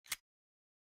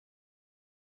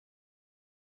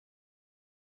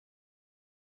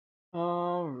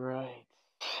All right.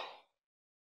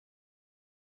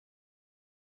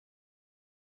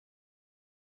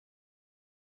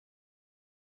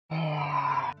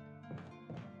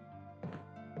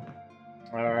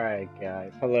 All right,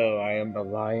 guys. Hello, I am the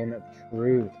Lion of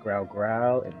Truth. Growl,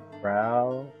 growl, and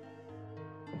growl,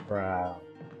 growl.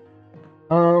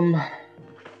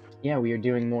 Yeah, we are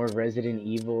doing more Resident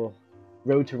Evil,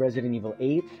 Road to Resident Evil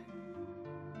 8.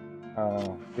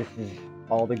 This is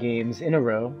all the games in a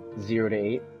row, 0 to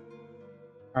 8.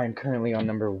 I'm currently on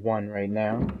number 1 right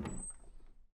now.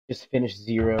 Just finished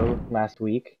 0 last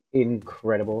week.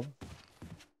 Incredible.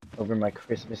 Over my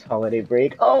Christmas holiday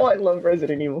break. Oh, I love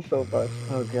Resident Evil so much.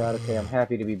 Oh god, okay, I'm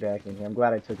happy to be back in here. I'm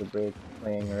glad I took a break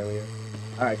playing earlier.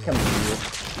 Alright, come here.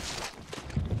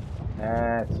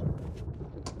 That's...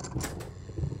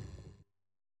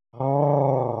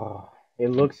 Oh, it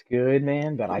looks good,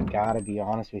 man, but I gotta be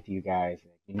honest with you guys.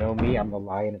 You know me, I'm the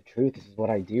Lion of Truth. This is what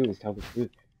I do, is tell the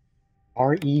truth.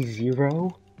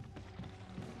 RE0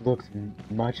 looks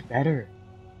much better.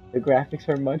 The graphics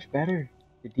are much better.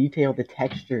 The detail, the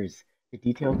textures, you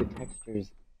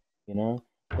know?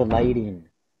 The lighting,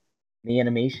 the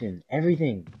animation,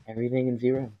 everything in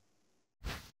 0.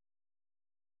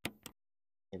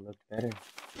 It looked better.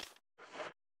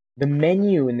 The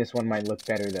menu in this one might look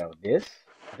better, though. I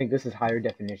think this is higher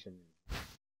definition.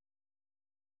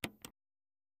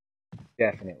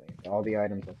 Definitely. All the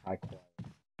items look high quality.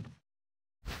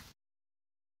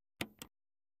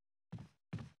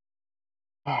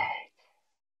 Alright.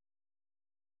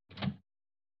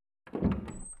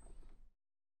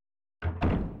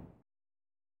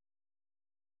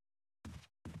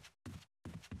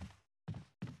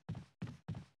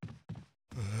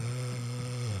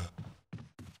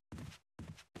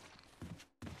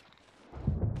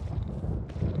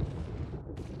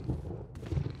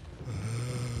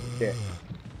 Shit.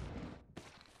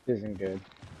 This isn't good.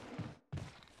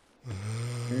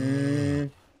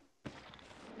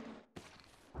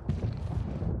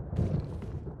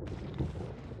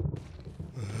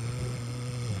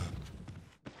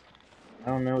 I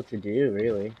don't know what to do,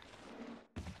 really.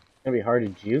 It's gonna be hard to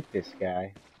juke this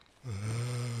guy.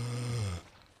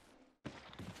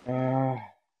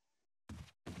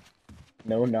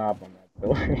 No knob on that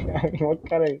door. I mean, what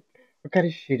kind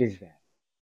of shit is that?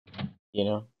 You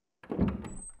know?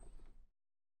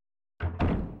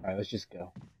 Alright, let's just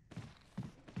go.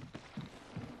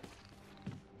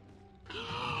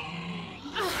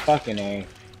 Fucking A.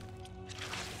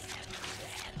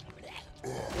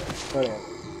 Whatever.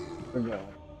 We're going.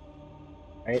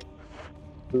 Right?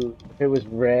 If it was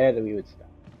red, we would stop.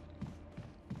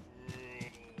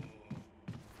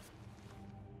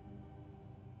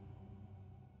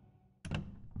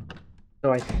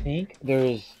 So I think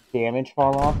there's damage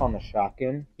fall off on the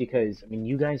shotgun because, I mean,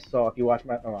 you guys saw, if you watch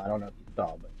my, oh, I don't know if you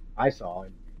saw, but I saw,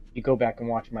 and if you go back and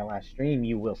watch my last stream,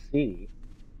 you will see,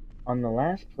 on the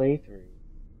last playthrough,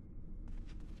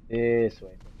 this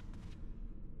way,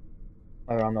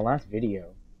 or on the last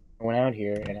video, I went out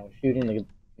here and I was shooting the,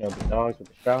 the dogs with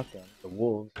the shotgun, the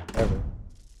wolves, whatever,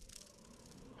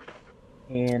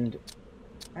 and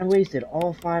I wasted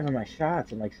all 5 of my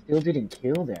shots and, like, still didn't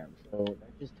kill them, so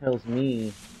that just tells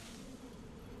me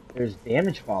there's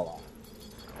damage fall off.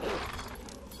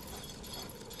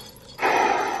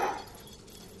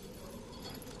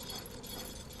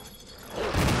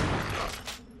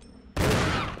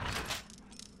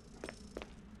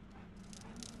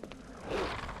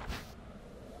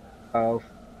 Oh,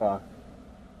 fuck.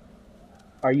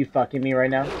 Are you fucking me right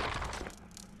now?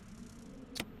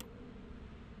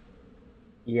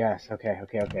 Yes, okay.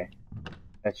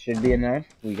 That should be enough.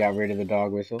 We got rid of the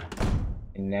dog whistle.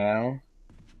 And now,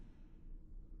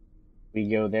 we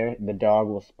go there. The dog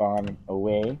will spawn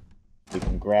away. We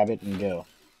can grab it and go.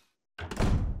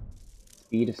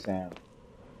 Speed of sound.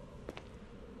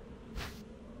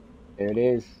 There it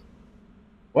is.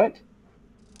 What?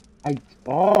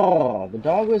 Oh, the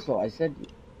dog whistle. I said,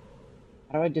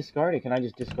 how do I discard it? Can I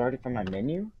just discard it from my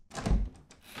menu?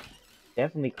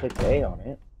 Definitely click A on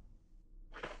it.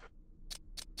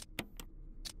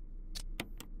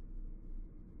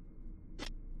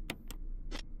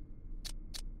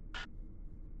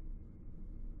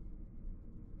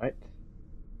 What?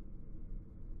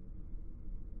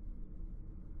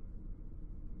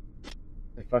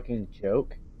 A fucking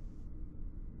joke?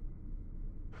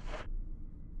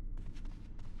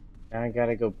 Now I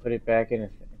gotta go put it back in a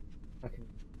fucking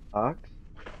box?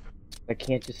 I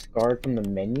can't discard from the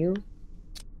menu?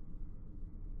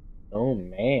 Oh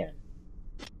man.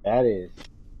 That is...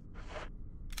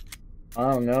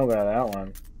 I don't know about that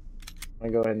one. I'm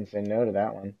gonna go ahead and say no to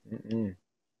that one.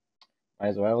 Might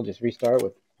as well just restart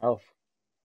with health.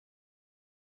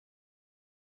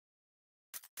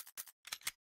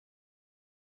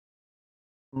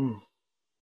 Mm.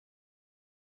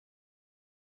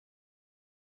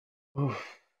 Oof.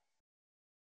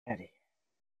 Eddie.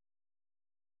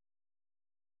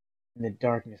 In the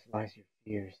darkness lies your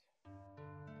fears.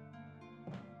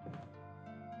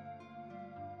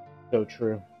 So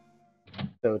true.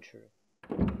 So true.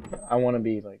 I want to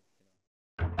be like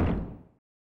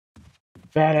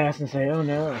badass and say, oh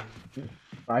no,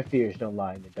 my fears don't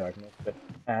lie in the darkness, but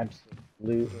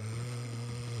absolutely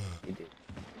they do.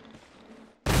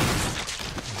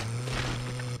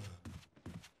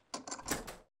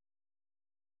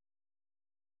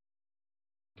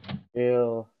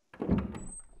 Chill.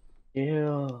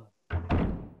 Chill.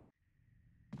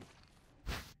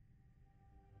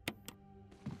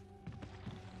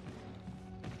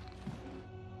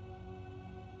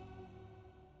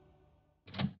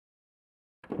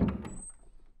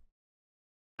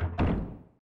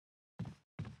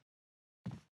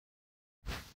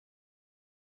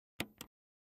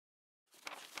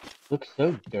 Looks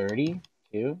so dirty,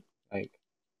 too. Like,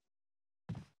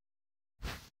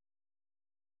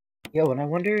 yo, and I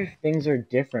wonder if things are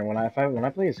different when when I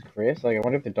play as Chris. Like, I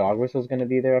wonder if the dog whistle's gonna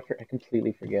be there. I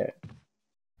completely forget.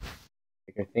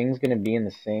 Like, are things gonna be in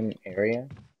the same area?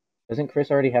 Doesn't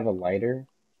Chris already have a lighter?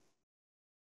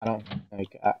 I don't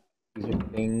like. These are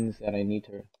things that I need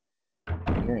to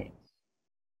experience.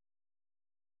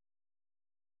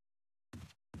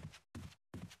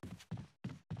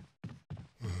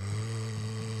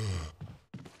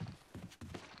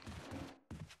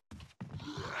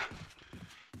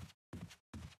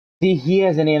 See, he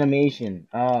has an animation.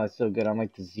 Oh, it's so good. I'm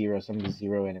like some of the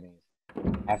zero enemies.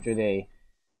 After they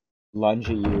lunge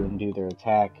at you and do their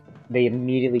attack, they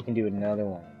immediately can do another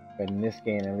one. But in this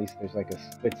game, at least there's like a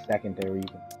split second there where you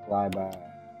can fly by.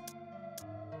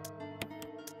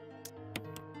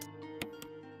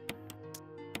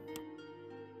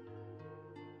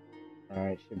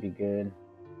 Alright, should be good.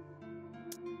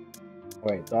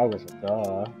 Wait, dog whistle,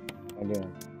 duh. What am I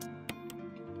doing?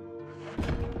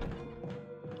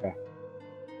 Okay.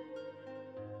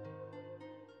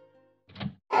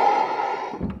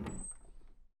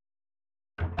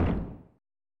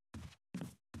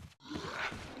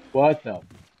 What the?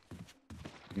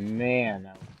 Man,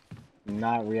 I'm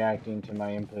not reacting to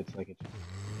my inputs like it.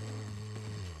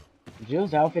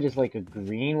 Jill's outfit is like a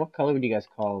green. What color would you guys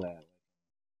call that?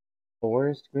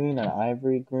 Forest green, an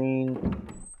ivory green?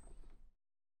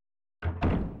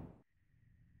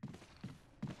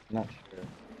 Not sure.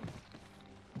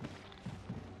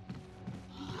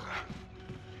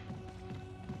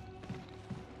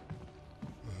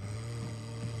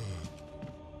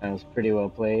 That was pretty well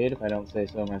played, if I don't say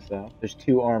so myself. There's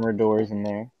 2 armor doors in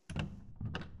there.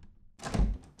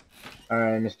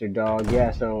 Alright, Mr. Dog.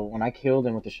 Yeah, so when I killed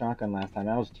him with the shotgun last time,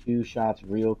 that was 2 shots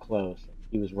real close.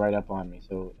 He was right up on me,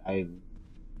 so I'm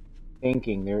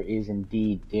thinking there is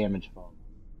indeed damage falling.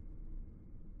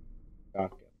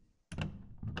 Shotgun.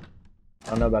 I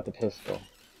don't know about the pistol.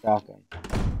 Shotgun.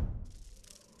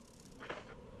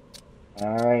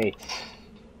 Alright.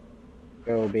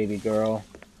 Go, baby girl.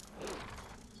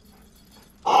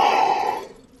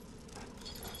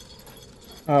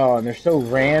 Oh, and they're so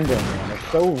random, man.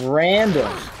 They're so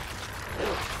random.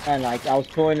 And like, I was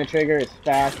pulling the trigger as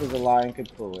fast as a lion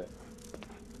could pull it.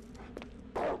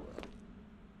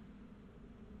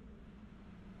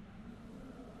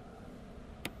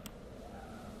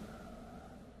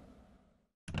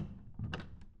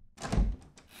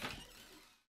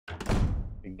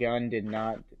 The gun did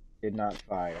not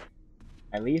fire.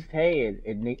 At least, hey,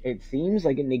 it seems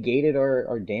like it negated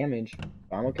our damage.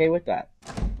 I'm okay with that.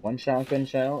 1 shotgun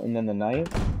shell, and then the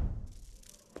knife.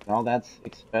 And all that's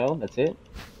expelled, that's it.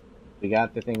 We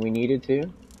got the thing we needed to.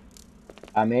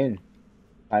 I'm in.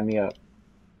 Sign me up.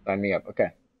 Sign me up,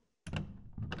 okay.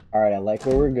 Alright, I like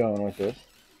where we're going with this.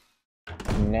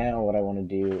 Now what I want to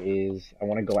do is, I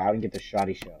want to go out and get the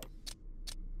shoddy shells.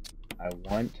 I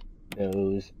want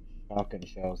those shotgun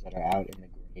shells that are out in the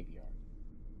graveyard.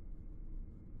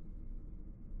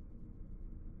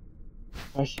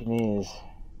 Question is,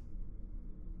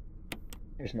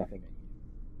 there's nothing.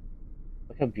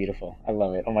 Look how beautiful. I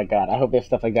love it. Oh my god. I hope they have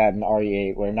stuff like that in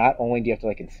RE8 where not only do you have to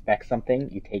like inspect something,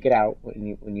 you take it out. When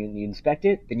you inspect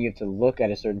it, then you have to look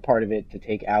at a certain part of it to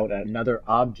take out another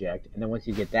object, and then once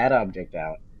you get that object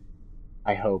out,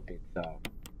 I hope it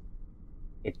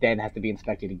then has to be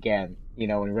inspected again, you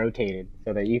know, and rotated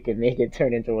so that you can make it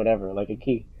turn into whatever, like a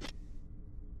key.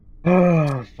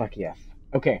 Oh, fuck yes.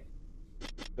 Okay.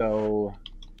 So,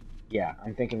 yeah,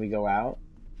 I'm thinking we go out,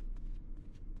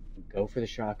 go for the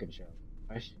shotgun shell.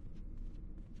 Question.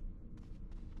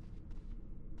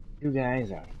 2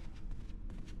 guys out.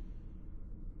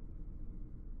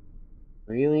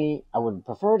 Really? I would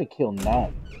prefer to kill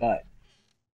none, but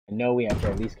I know we have to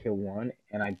at least kill one,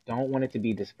 and I don't want it to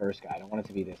be this first guy. I don't want it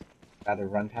to be this. I'd rather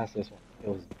run past this one.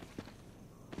 Kill his...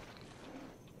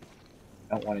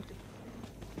 I don't want it to be.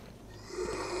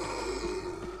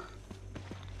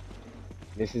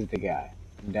 This is the guy.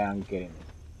 I'm down getting this.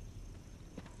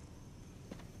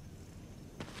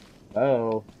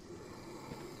 Hello?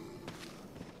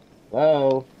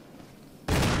 Hello?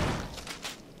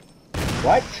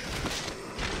 What?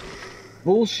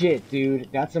 Bullshit, dude.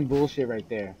 That's some bullshit right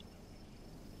there.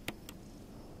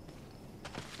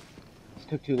 This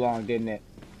took too long, didn't it?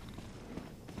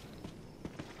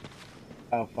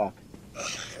 Oh, fuck.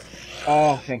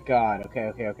 Oh, thank God. Okay,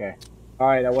 okay, okay.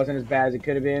 Alright, that wasn't as bad as it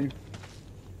could have been.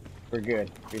 We're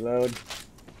good. Reload.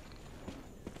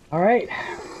 Alright.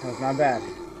 That was not bad.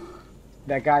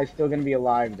 That guy's still gonna be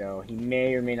alive, though. He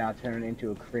may or may not turn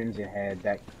into a crimson head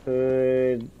that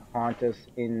could haunt us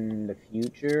in the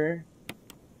future.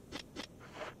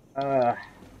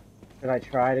 Should I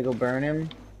try to go burn him?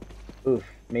 Oof.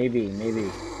 Maybe.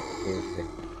 Seriously.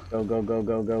 Go, go, go,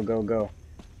 go, go, go, go.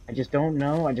 I just don't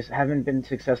know. I just haven't been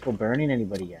successful burning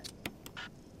anybody yet.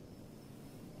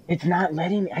 It's not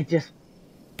letting me.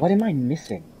 What am I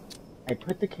missing? I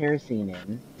put the kerosene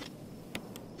in.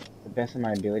 The best of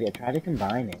my ability. I try to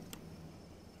combine it.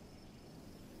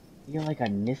 I feel like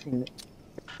I'm missing.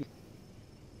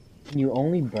 Can you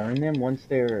only burn them once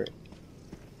they're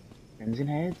crimson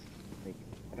heads? Like,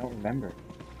 I don't remember.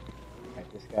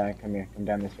 Alright, this guy, come here. Come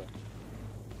down this way.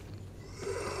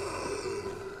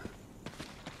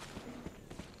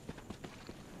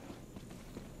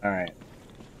 Alright.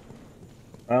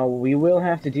 Well, we will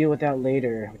have to deal with that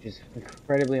later, which is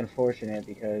incredibly unfortunate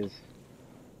because...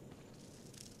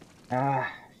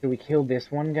 should we kill this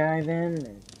one guy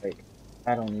then? Like,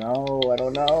 I don't know.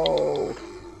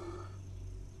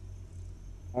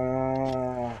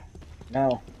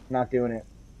 No, not doing it.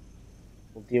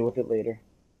 We'll deal with it later.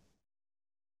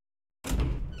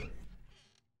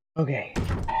 Okay.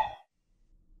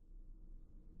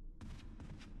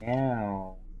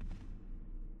 Now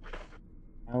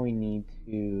we need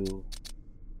to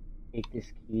take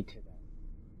this key to that.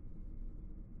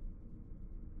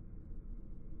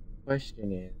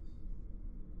 Question is,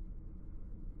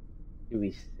 do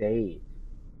we save?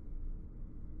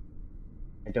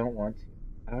 I don't want to.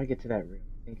 How do I get to that room?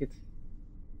 I think it's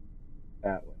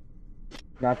that way.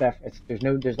 Not that.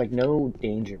 There's like no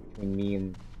danger between me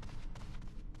and.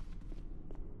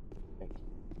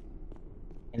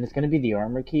 And it's gonna be the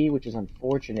armor key, which is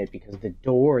unfortunate because the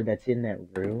door that's in that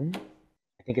room,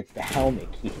 I think it's the helmet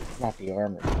key. It's not the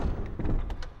armor key.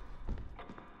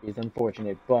 It's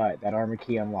unfortunate, but that armor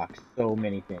key unlocks so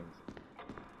many things.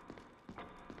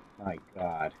 My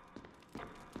God.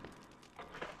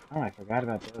 Oh, I forgot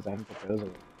about those. I haven't put those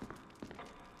away.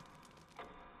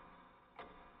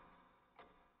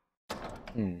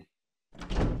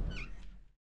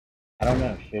 I don't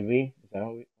know. Should we? Is that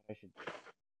what I should do?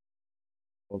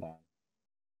 Hold on.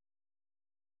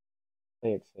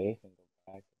 Play it safe and go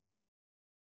back.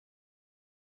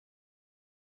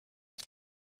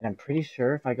 And I'm pretty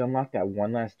sure if I can unlock that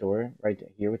one last door right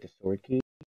here with the sword key,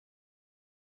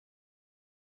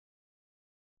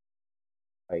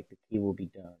 like, the key will be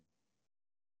done.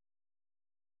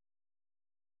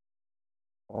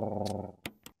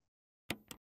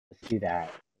 Let's do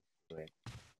that. Let's do it.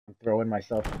 I'm throwing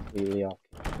myself completely off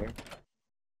kilter.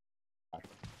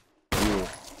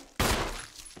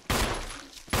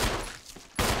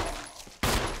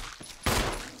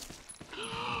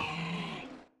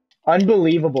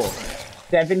 Unbelievable.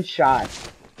 7 shots.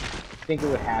 I think it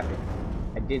would happen.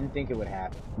 I didn't think it would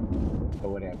happen. But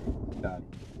whatever. It's done.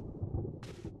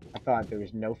 I thought there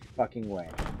was no fucking way.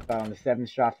 I thought on the 7th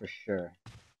shot for sure.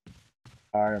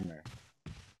 Armor.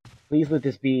 Please let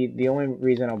this be... The only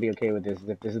reason I'll be okay with this is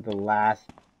if this is the last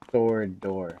sword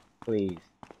door. Please.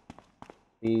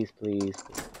 Please, please,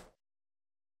 please.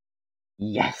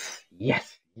 Yes!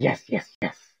 Yes! Yes, yes,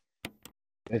 yes!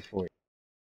 Good for you.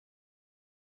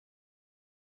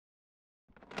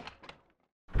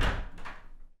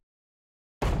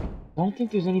 I don't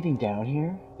think there's anything down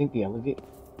here. I think the elevator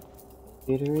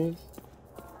is.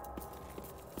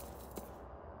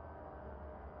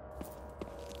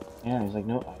 Yeah, there's like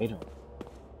no item.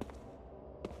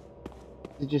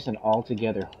 This is just an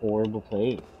altogether horrible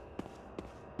place.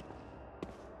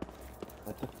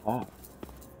 What the fuck?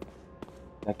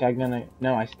 That guy gonna...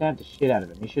 No, I stabbed the shit out of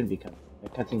him. He shouldn't be coming.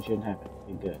 That cutscene shouldn't happen.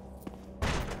 Okay, good.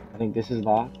 I think this is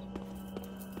locked.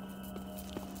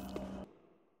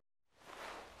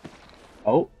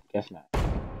 Oh, guess not.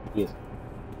 He is.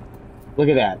 Look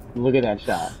at that. Look at that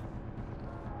shot.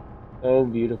 So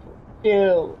beautiful.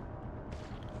 Jill.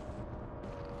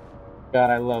 God,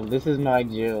 I love this. Is my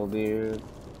Jill, dude.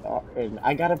 And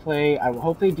I gotta play. I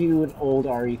hope they do an old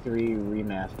RE3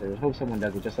 remaster. I hope someone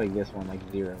does it just like this one, like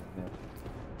Zero. You know?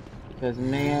 Because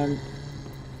man,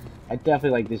 I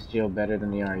definitely like this Jill better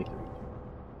than the RE3.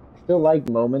 I still like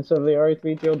moments of the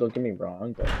RE3 Jill. Don't get me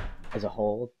wrong, but as a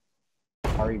whole,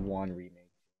 RE1 remake.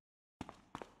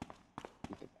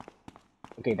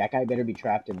 Okay, that guy better be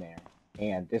trapped in there,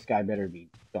 and this guy better be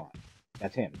gone.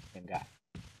 That's him, same guy.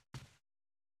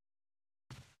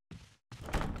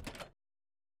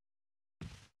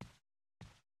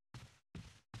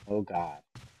 Oh god,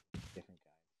 different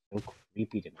guy. So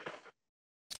creepy to me.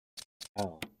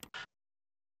 Oh,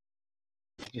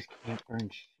 I just can't earn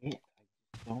shit. I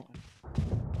just don't.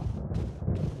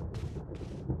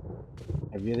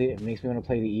 It makes me want to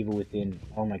play the Evil Within.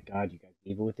 Oh my god, you guys,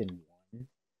 Evil Within 1?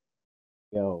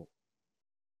 Yo,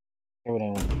 hear what I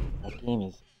want. That game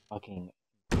is fucking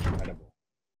incredible.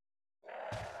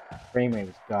 Frame rate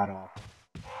was god awful.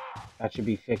 That should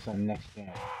be fixed on next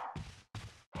gen.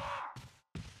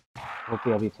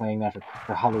 Hopefully I'll be playing that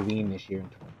for Halloween this year.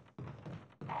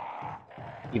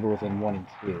 Evil Within 1 and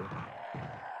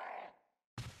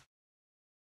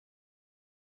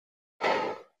 2.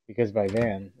 Because by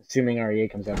then, assuming RE8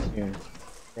 comes out soon,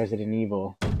 Resident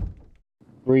Evil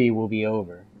 3 will be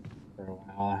over for a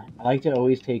while. I like to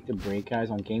always take the break, guys,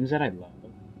 on games that I love. Do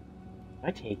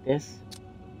I take this?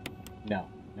 No.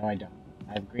 No, I don't.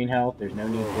 I have green health. There's no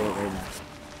need for it right now.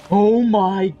 Oh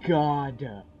my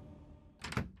god!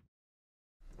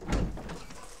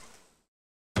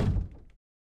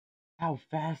 How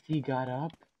fast he got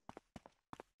up?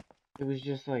 It was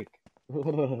just like...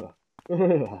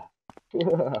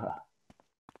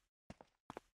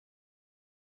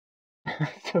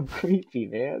 So creepy,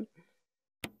 man.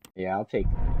 Yeah, I'll take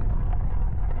it.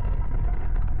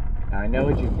 Now, I know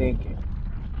what you're thinking.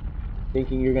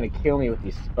 Thinking you're gonna kill me with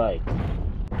these spikes.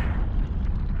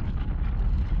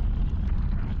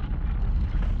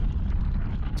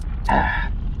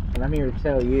 And I'm here to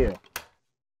tell you.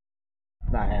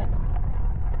 It's not happening.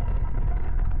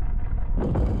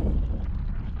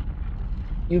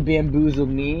 You bamboozled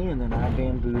me, and then I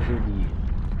bamboozled you.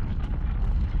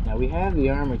 Now we have the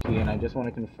armor key, and I just want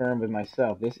to confirm with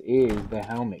myself, this is the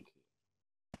helmet key.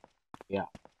 Yeah.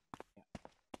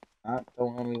 Not the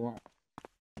one we want.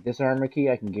 This armor key,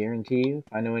 I can guarantee you,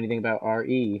 if I know anything about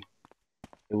RE,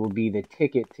 it will be the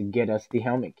ticket to get us the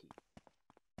helmet key.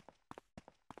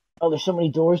 Oh, there's so many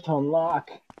doors to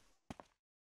unlock.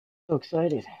 So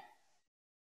excited.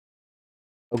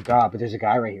 Oh god, but there's a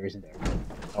guy right here, isn't there?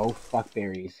 Oh, fuck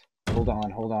berries. Hold on,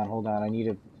 hold on, hold on. I need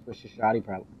to switch to shoddy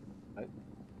probably.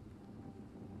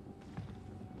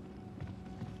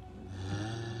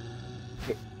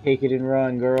 Take it and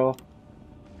run, girl.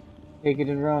 Take it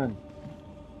and run.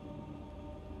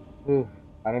 Ooh,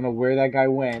 I don't know where that guy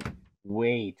went.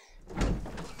 Wait.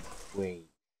 Wait.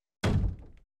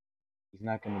 He's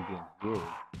not gonna be in here.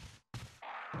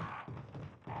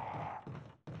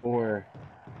 Or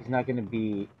he's not gonna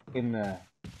be in the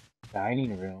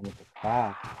dining room with the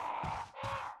clock.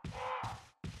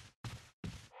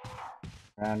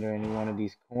 Around or any one of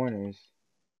these corners.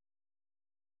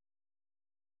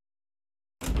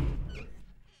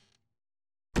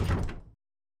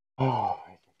 Oh.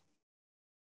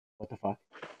 What the fuck?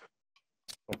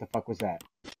 What the fuck was that?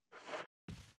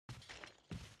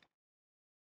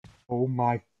 Oh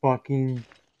my fucking...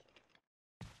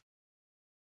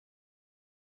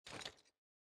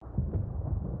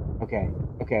 Okay,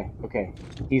 okay, okay.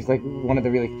 He's like one of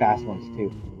the really fast ones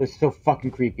too. It's so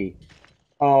fucking creepy.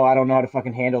 Oh, I don't know how to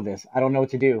fucking handle this. I don't know what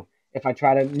to do. If I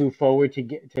try to move forward to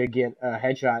get a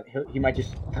headshot, he might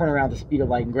just turn around the speed of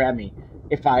light and grab me.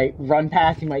 If I run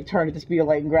past, he might turn at the speed of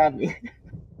light and grab me.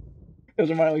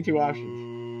 Those are my only two options.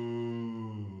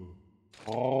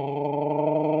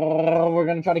 Oh, we're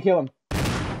gonna try to kill him.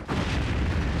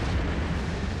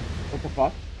 What the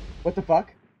fuck? What the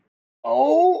fuck?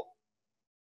 Oh!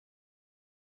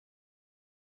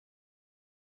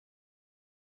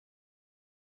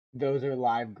 Those are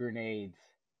live grenades.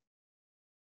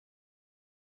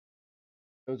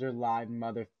 Those are live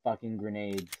motherfucking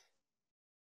grenades.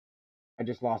 I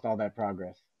just lost all that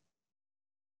progress.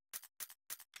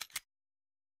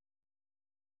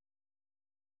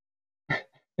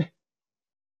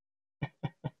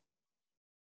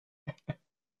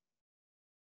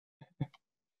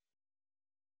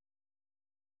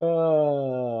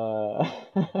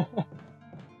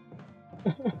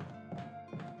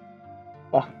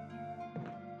 Fuck.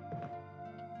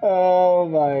 Oh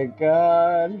my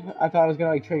god. I thought I was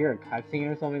gonna like trigger a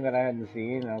cutscene or something that I hadn't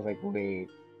seen, and I was like, wait.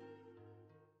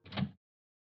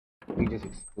 We just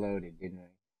exploded, didn't we?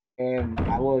 And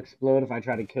I will explode if I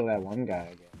try to kill that one guy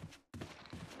again.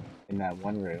 In that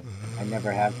one room. I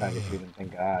never have tried to shoot him,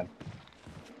 thank god.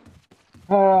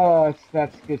 Oh,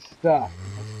 that's good stuff.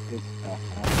 That's good stuff.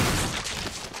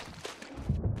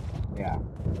 Yeah.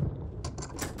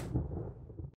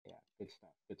 Yeah, good stuff.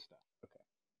 Good stuff.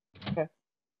 Okay. Okay.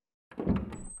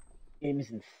 Game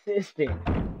is insisting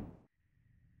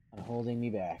on holding me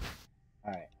back.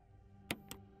 Alright.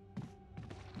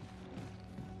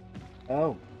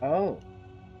 Oh, oh.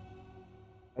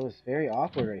 That was very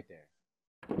awkward right there.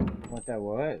 I don't know what that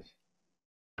was.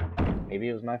 Maybe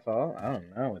it was my fault? I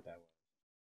don't know what that was.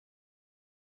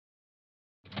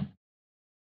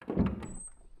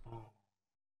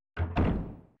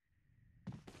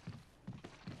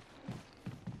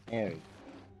 There we go.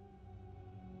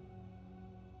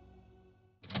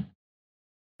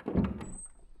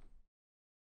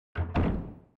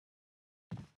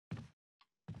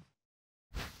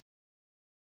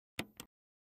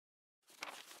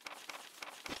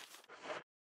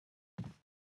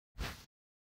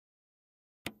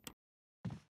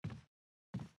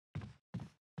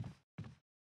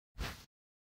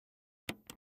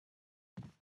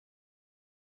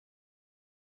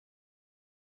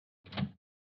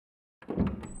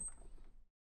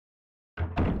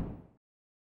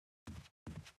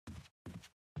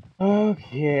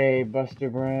 Okay,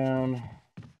 Buster Brown.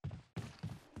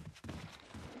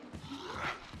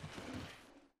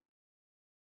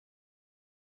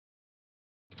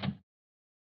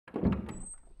 Let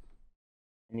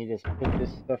me just put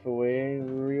this stuff away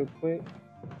real quick.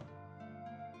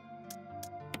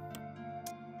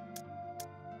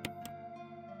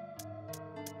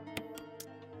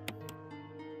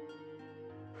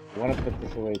 I want to put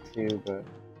this away too, but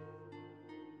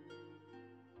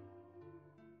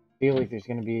I feel like there's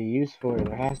going to be a use for it.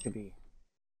 There has to be.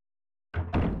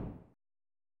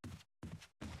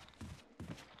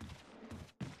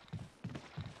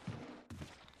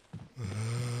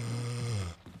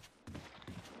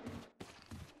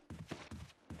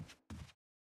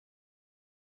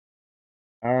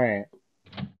 Alright.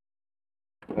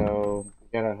 So,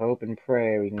 we gotta hope and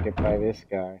pray we can get by this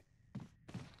guy.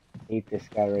 Hate this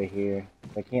guy right here.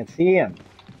 I can't see him.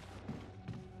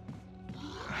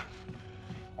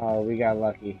 Oh, we got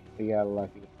lucky. We got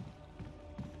lucky.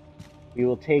 We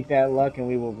will take that luck and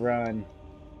we will run.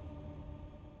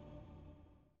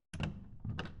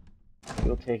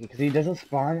 We'll take it because he doesn't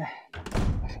spawn.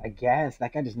 I guess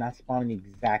that guy does not spawn in the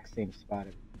exact same spot.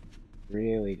 It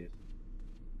really just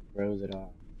throws it off.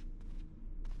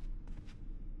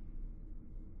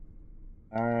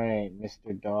 Alright,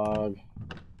 Mr. Dog.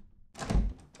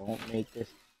 Don't make this.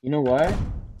 You know what?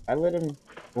 I let him.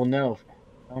 Well, no.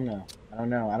 I don't know. I don't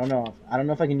know. I don't know. I don't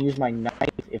know if I can use my knife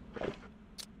if. Like,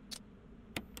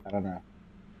 I don't know.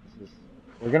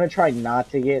 We're gonna try not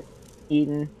to get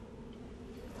eaten.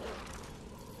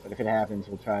 But if it happens,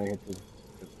 we'll try to hit the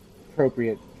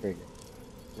appropriate trigger.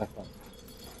 Left button.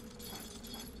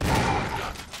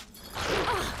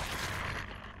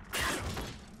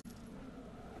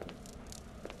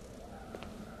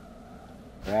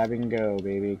 Grab and go,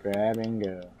 baby. Grab and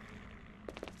go.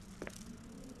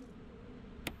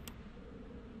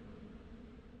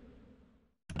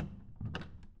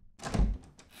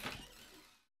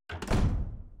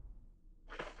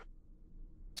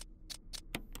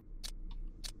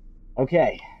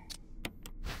 Okay.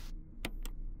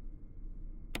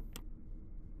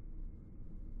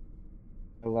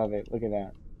 I love it. Look at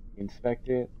that. You inspect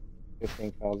it. This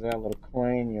thing falls out. A little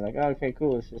coin. You're like, oh, okay,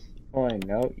 cool. It's just a coin.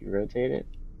 No, you rotate it.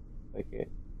 Click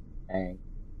it. Bang.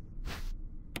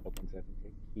 Opens up into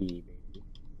a key, baby.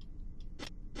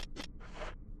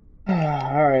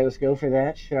 Alright, let's go for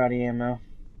that. Shoddy ammo.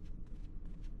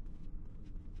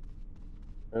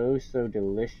 Oh, so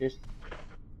delicious.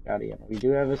 Shoddy ammo. We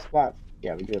do have a spot.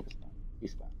 Yeah, we do have a spot. Key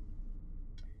spot.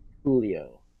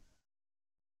 Coolio.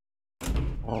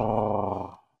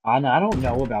 Oh, I don't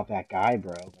know about that guy,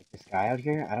 bro. Like this guy out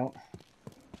here, I don't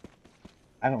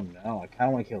know. I kind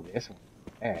of want to kill this one.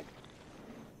 Ed,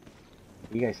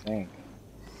 what do you guys think?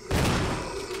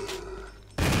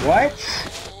 What?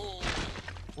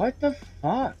 What the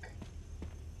fuck?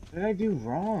 What did I do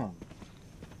wrong?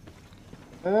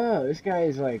 Oh, this guy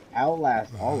is like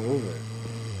Outlast all over.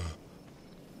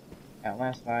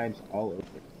 Outlast vibes all over.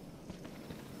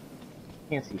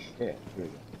 Can't see shit. Here we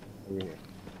go. Over here.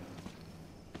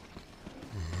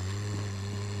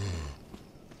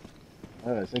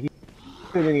 Oh, so he's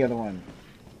better than the other one.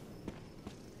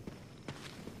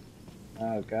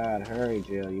 Oh god, hurry,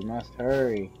 Jill. You must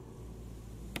hurry.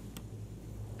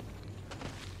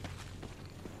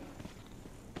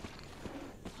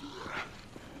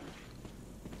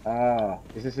 Oh,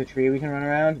 is this a tree we can run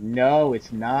around? No,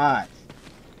 it's not.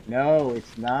 No,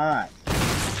 it's not.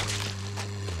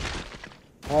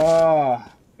 Oh,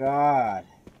 God.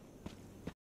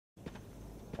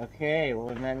 Okay, well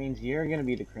then that means you're gonna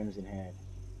be the Crimson Head.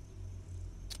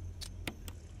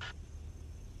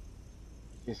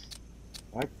 Just,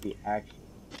 what the action?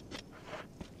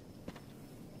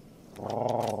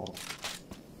 Oh.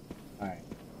 Alright.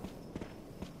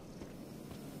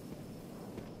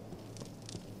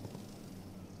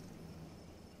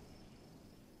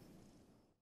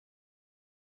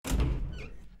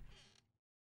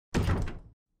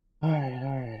 Alright.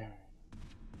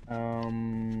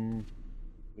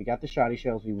 We got the shoddy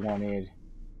shells we wanted.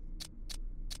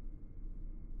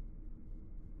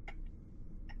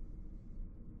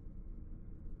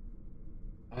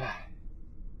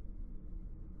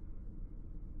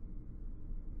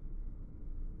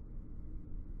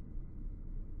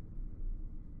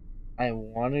 I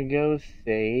want to go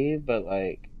save, but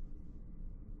like,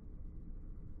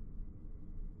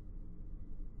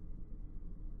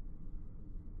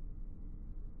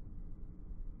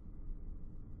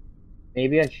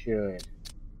 maybe I should.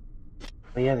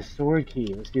 But yeah, the sword key.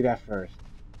 Let's do that first.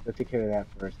 Let's take care of that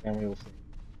first, then we will save.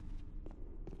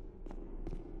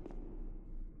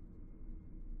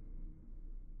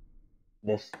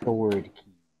 The sword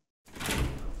key.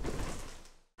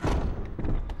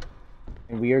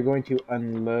 And we are going to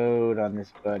unload on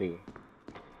this buddy.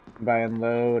 And by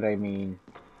unload, I mean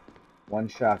one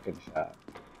shotgun shot.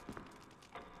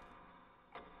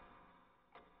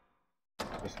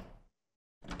 Just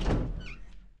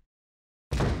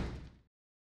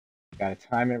gotta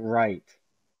time it right.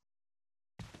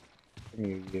 Come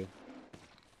here, you.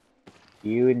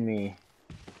 You and me.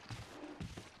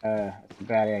 That's a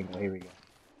bad angle. Here we go.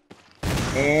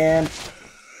 And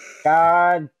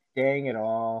god dang it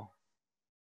all.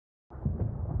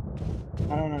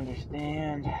 I don't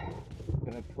understand.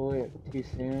 Did I pull it too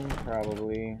soon?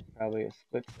 Probably. Probably a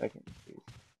split second too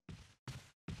soon.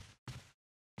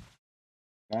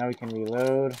 Now we can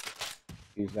reload.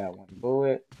 Use that one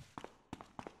bullet.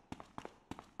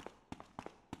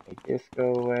 Make this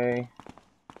go away.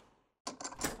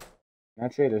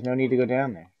 That's it. There's no need to go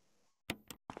down there.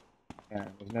 Yeah,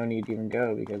 there's no need to even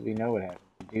go because we know what happened.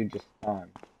 The dude just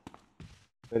spawned.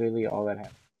 Literally all that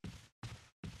happened.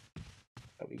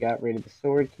 But we got rid of the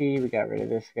sword key. We got rid of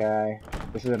this guy.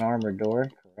 This is an armored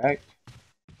door, correct?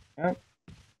 Yep.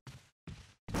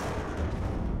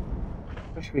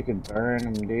 Wish we could burn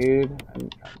him, dude. I'm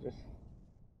just...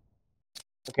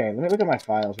 Okay, let me look at my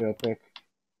files real quick.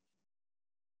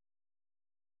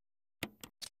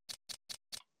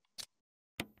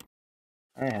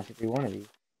 I have to do one of these.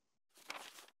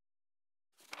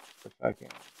 The fucking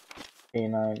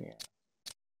K9, yeah.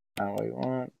 Not what we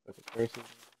want. Put the curses.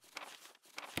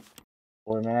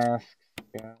 4 masks.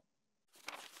 Yeah.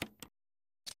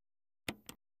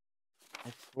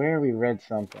 I swear we read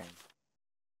something.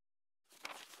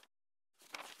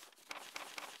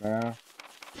 No?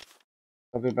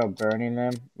 Something about burning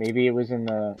them. Maybe it was in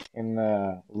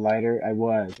the lighter.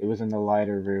 It was in the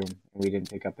lighter room, and we didn't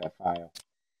pick up that file.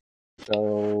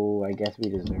 So I guess we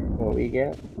deserve what we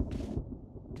get.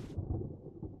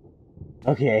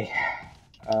 Okay.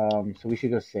 So we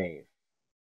should go save.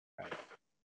 Right.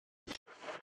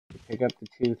 Pick up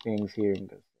the 2 things here and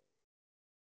go save.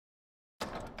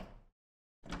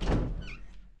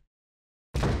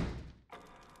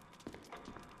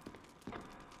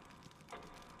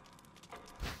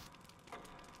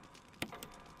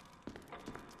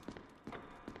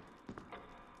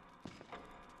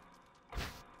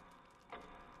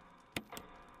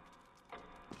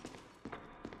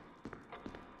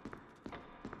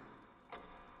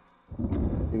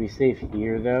 Do we save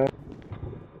here though?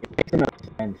 It makes the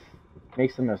most sense. It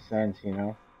makes the most sense, you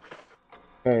know?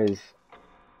 Because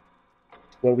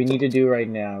what we need to do right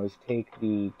now is take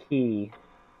the key.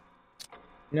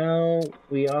 No,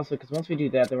 we also, because once we do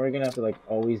that, then we're going to have to, like,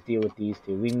 always deal with these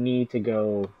 2. We need to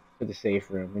go to the safe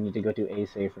room. We need to go to a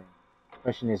safe room. The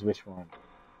question is, which one?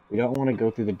 We don't want to go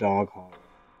through the dog hall.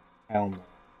 Hell no.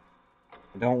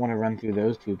 I don't want to run through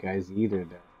those 2 guys either,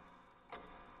 though.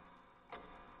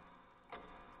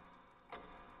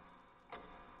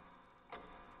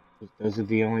 Those are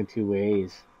the only 2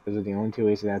 ways. Those are the only 2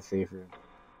 ways to that safe room.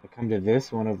 I come to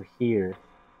this one over here.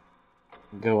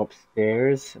 Go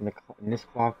upstairs in this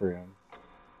clock room.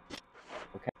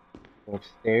 Okay. Go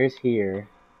upstairs here.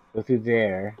 Go through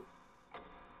there.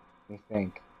 Let me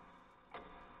think.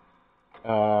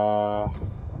 I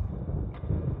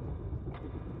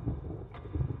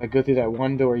go through that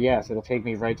one door, yes, it'll take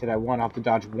me right to that one. I'll have to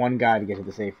dodge one guy to get to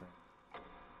the safe room.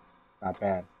 Not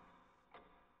bad.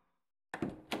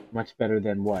 Much better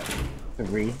than what?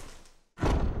 3?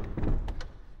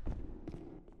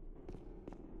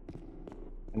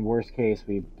 In worst case,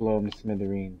 we blow him to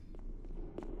smithereens.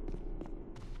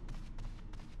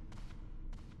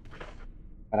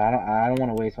 But I don't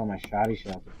want to waste all my shoddy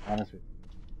shells, to be honest with you.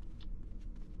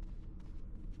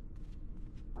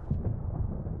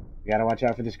 You gotta watch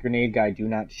out for this grenade guy. Do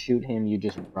not shoot him, you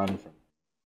just run from him.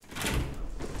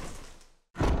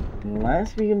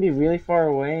 Unless we can be really far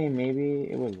away, maybe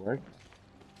it would work.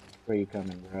 Where are you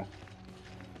coming, bro? I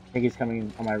think he's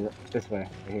coming on my this way,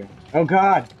 right here. Oh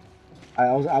god!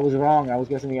 I was wrong. I was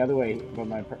guessing the other way, but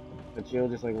the chill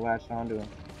just like latched onto him.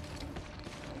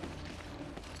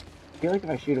 I feel like if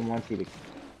I shoot him once, he'd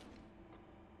explode.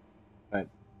 But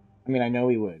I mean, I know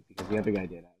he would because the other guy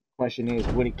did. The question is,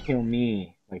 would it kill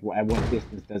me? Like, at what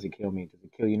distance does it kill me? Does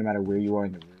it kill you no matter where you are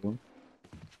in the room?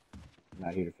 I'm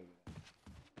not here to figure that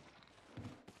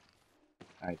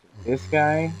out. Alright, so this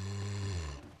guy.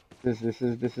 This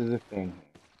is a thing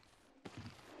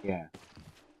here. Yeah.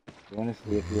 I want to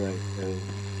see if he like goes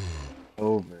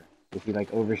over. Does he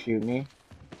like overshoot me?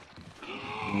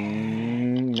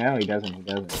 No, he doesn't. He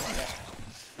doesn't.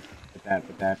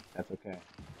 But that's okay.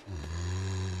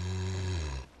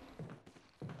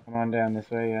 Come on down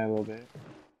this way, yeah, a little bit.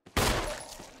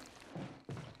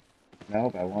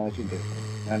 Nope, I won't let you do it.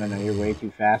 No, you're way too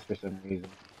fast for some reason.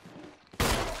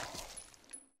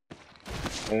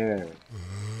 There.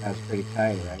 That was pretty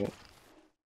tight, right?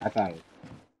 I thought it was.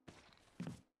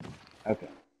 Okay.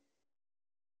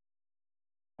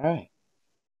 Alright.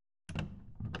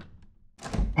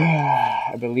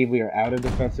 I believe we are out of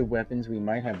defensive weapons. We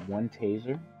might have one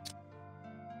taser.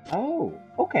 Oh,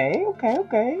 okay.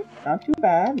 Not too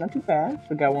bad.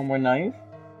 Still got one more knife.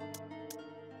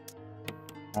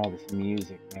 Oh, this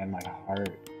music, man, my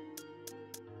heart.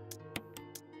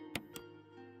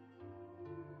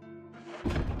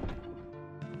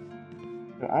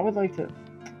 So I would like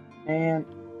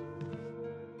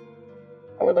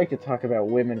to talk about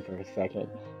women for a second.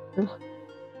 One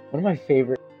of my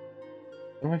favorite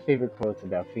quotes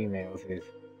about females is,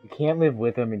 "You can't live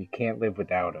with them and you can't live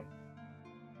without them."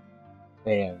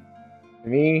 Man, to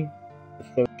me, it's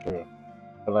so true.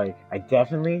 But like, I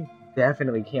definitely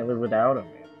can't live without them,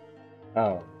 man.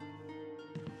 Oh,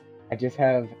 I just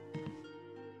have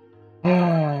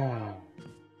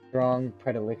strong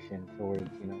predilection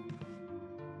towards,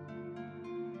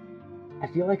 I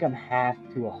feel like I'm half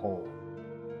to a whole.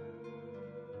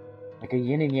 Like a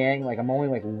yin and yang, like I'm only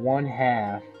like one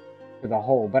half to the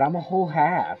whole, but I'm a whole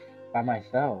half by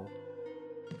myself.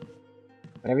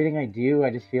 But everything I do,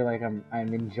 I just feel like I'm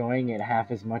enjoying it half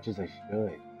as much as I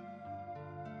should.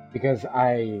 Because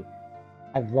I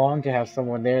long to have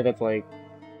someone there that's like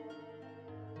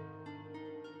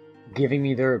giving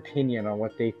me their opinion on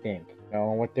what they think,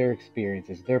 on what their experience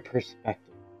is, their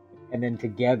perspective. And then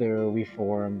together we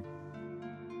form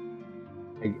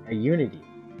a unity.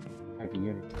 Type of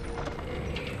unity.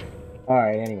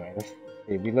 Alright, anyway, let's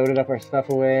see. We loaded up our stuff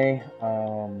away.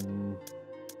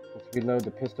 Let's reload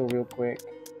the pistol real quick.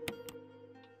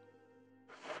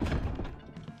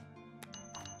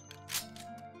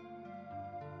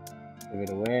 Give it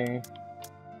away.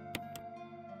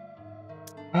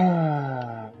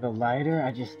 The lighter,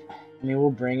 I mean, we'll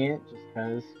bring it just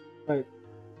cause, but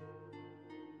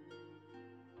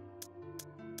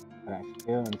I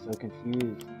still am so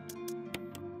confused.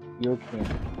 Fuel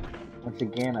canteen. Once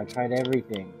again, I tried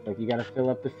everything. Like, you gotta fill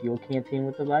up the fuel canteen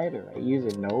with the lighter. I use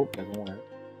it. Nope, doesn't work.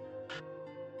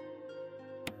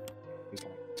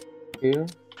 2.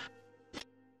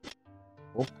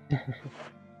 Oh.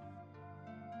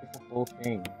 It's a whole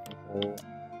thing. So,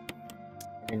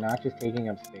 I mean, not just taking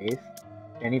up space.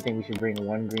 If anything, we should bring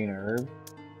 1 green herb.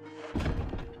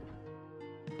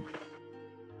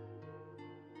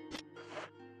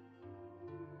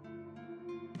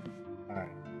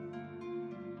 Alright.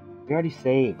 We already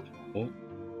saved, right?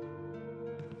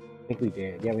 I think we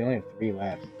did. Yeah, we only have 3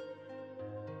 left.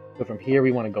 So from here,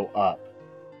 we want to go up.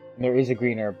 And there is a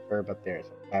green herb up there, so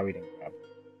I'm glad we didn't grab it.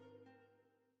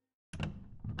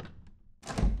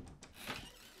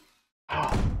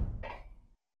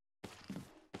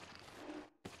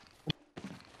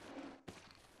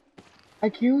 I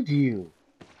killed you!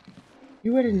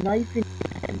 You had a knife in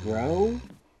your hand, bro!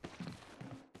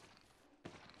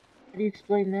 How do you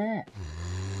explain that?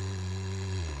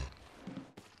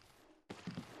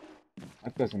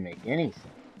 That doesn't make any sense.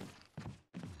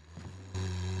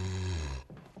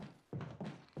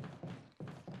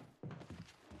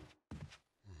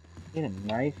 He had a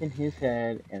knife in his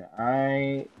head, and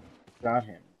I got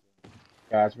him.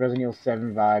 Yeah, it's Resident Evil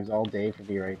 7 vibes all day for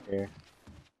me right there.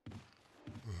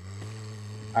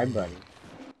 Hi, buddy.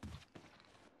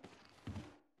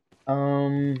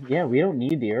 Yeah, we don't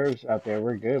need the herbs out there.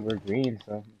 We're good. We're green,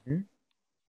 so.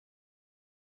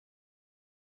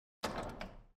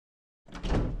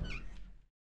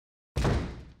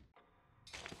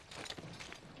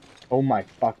 Oh my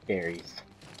fuck berries.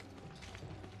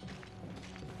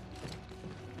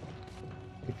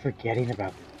 I keep forgetting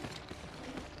about this.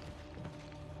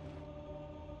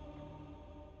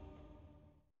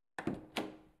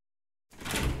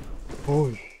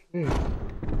 Oh shit.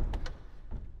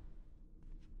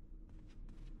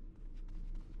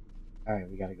 Alright,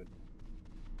 we gotta go.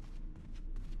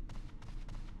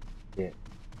 Shit.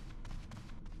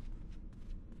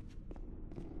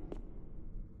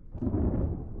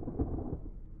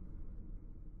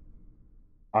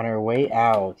 On our way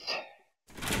out,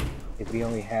 if we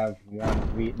only have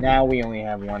one, now we only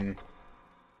have one.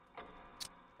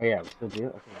 Oh yeah, we still do?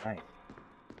 Okay, nice.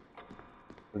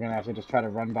 We're gonna have to just try to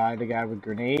run by the guy with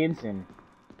grenades, and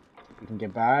if we can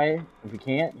get by. If we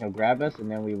can't, he'll grab us, and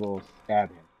then we will stab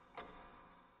him.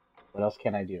 What else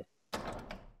can I do?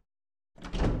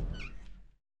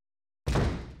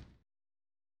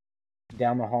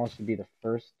 Down the hall should be the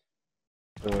first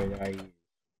door that I use.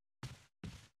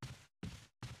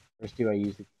 First do I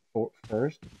use the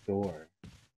first door?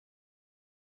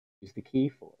 Use the key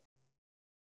for.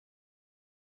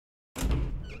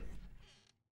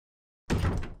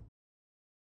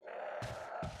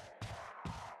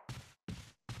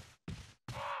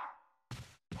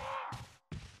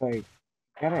 Like,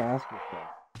 gotta ask yourself,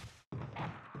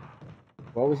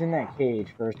 what was in that cage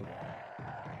first of all?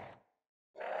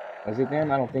 Was it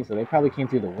them? I don't think so. They probably came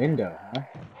through the window, huh?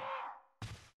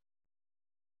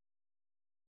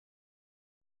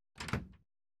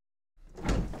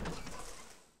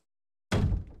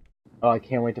 Oh, I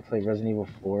can't wait to play Resident Evil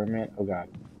 4, man. Oh god.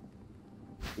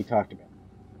 We talked about it.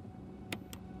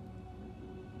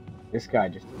 This guy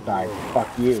just decided, fuck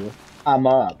you. I'm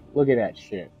up. Look at that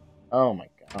shit. Oh my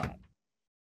god.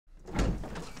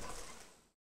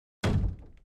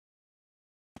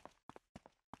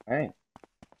 Alright.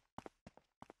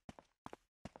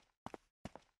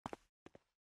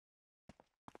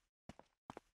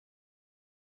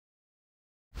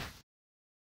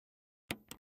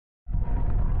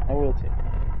 I will take it.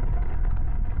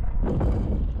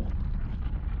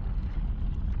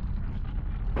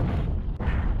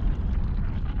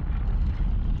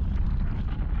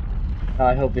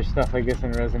 I hope there's stuff like this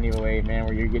in Resident Evil 8, man,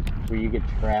 where you get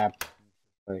trapped.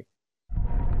 Like,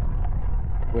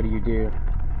 what do?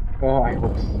 Oh, I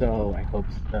hope so. I hope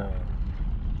so.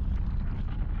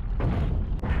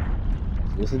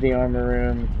 So this is the armor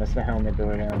room. That's the helmet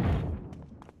door down.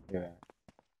 Look at that.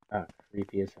 Oh,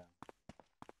 creepy as hell.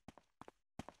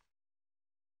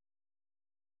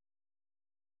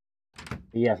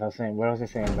 But yes, I was saying. What was I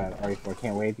saying about RE4?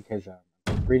 Can't wait because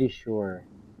I'm pretty sure.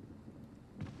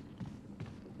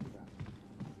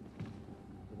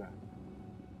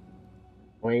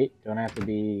 Wait, don't have to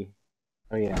be.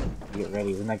 Oh yeah, get ready.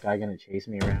 Isn't that guy gonna chase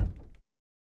me around?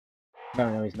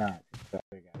 No, he's not. It's the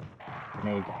other guy,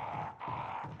 grenade guy.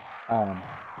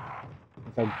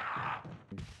 Since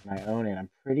I own it, I'm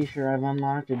pretty sure I've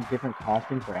unlocked a different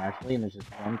costume for Ashley, and there's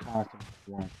just one costume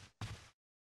I want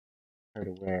her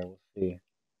to wear. We'll see.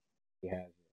 She has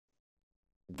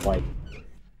it. White, I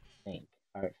think.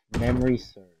 Alright, memory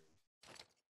serves.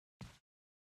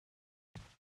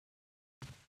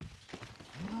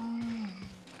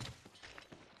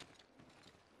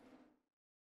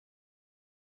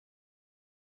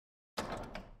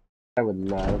 I would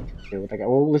love to chill with that guy.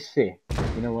 Well, let's see.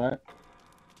 You know what?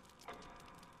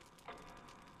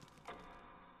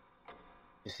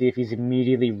 To see if he's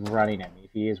immediately running at me.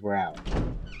 If he is, we're out.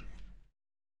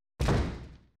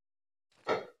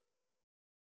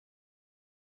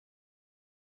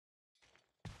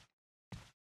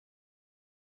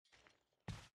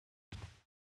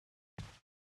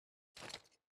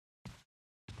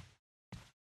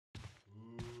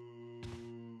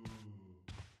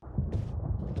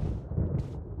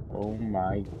 Oh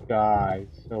my god,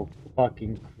 so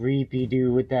fucking creepy,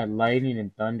 dude, with that lightning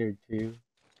and thunder, too.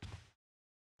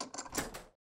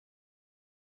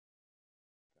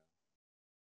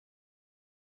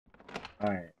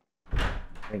 Alright. I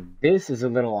think this is a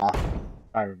little off,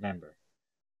 if I remember.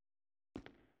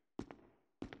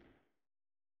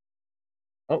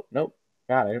 Oh, nope.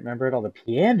 God, I don't remember it all. The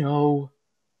piano!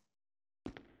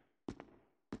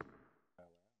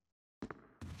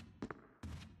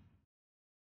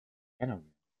 Piano.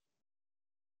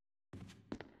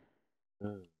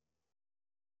 Ooh.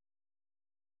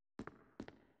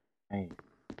 Nice.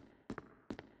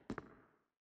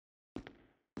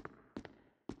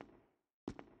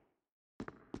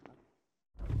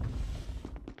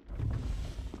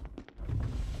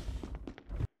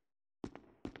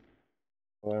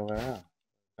 Well,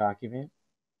 document.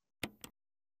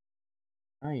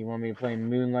 Oh, you want me to play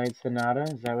Moonlight Sonata?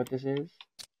 Is that what this is?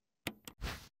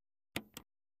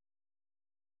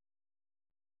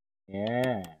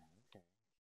 Yeah. Okay.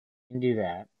 You can do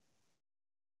that.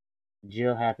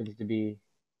 Jill happens to be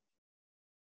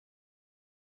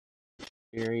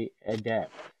very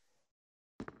adept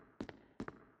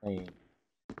playing.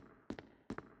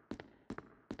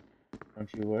 Don't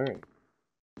you worry.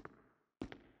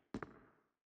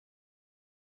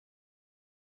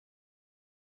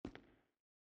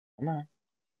 Come on.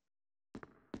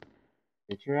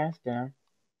 Sit your ass down.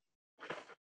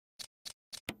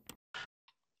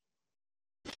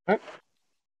 What?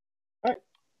 What?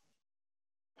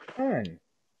 Come on.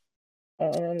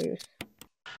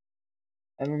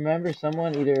 I remember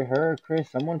someone, either her or Chris,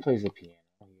 someone plays the piano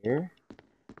here.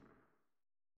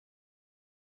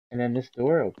 And then this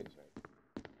door opens right.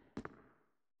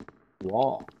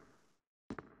 Wall.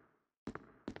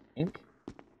 I think.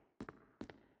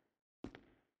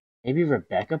 Maybe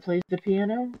Rebecca plays the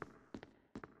piano?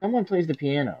 Someone plays the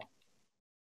piano.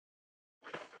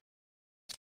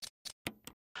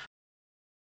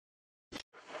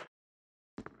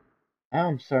 Now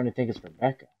I'm starting to think it's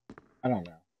Rebecca. I don't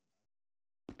know.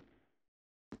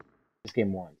 This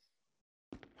game once.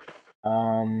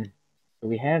 So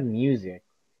we have music.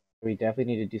 We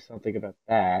definitely need to do something about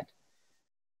that.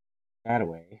 That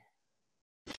way.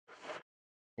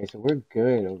 Okay, so we're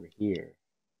good over here.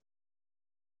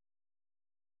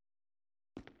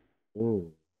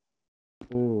 Ooh.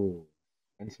 Ooh.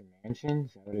 Spencer Mansion?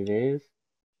 Is that what it is?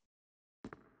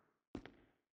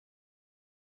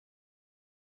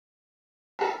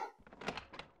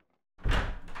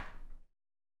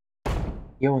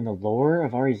 Yo, and the lore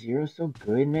of RE0 is so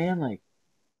good, man. Like,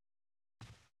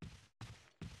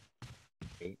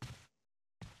 wait.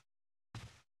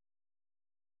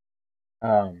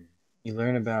 You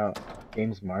learn about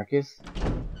James Marcus.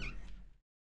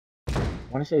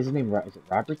 I want to say his name, is it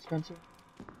Robert Spencer?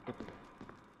 I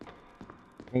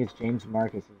think it's James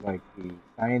Marcus is like the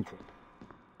scientist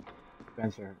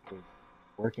Spencer was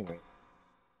working with.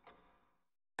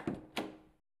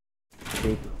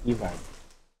 Create the key virus.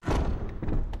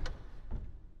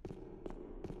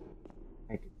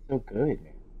 Like, it's so good,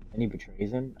 man. And he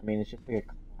betrays him. I mean, it's just like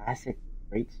a classic,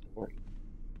 great story.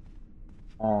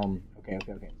 Okay.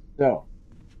 So,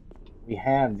 we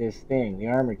have this thing, the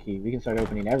armor key. We can start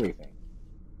opening everything.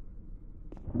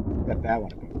 Except that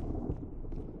one apparently.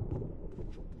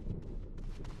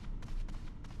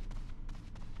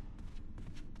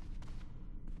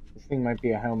 This thing might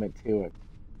be a helmet to it.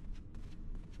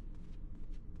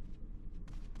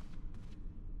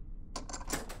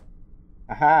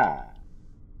 Aha!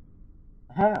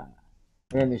 Aha!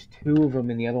 And then there's two of them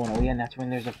in the other one. Oh yeah, and that's when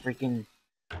there's a freaking...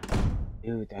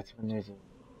 Dude, that's when there's a...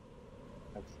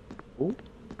 That's... Ooh.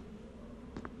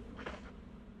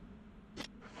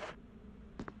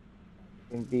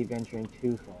 Shouldn't be venturing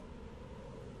too far.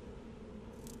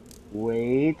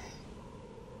 Wait.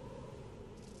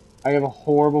 I have a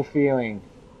horrible feeling.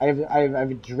 I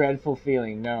have a dreadful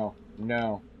feeling. No.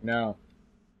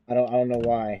 I don't know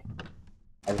why.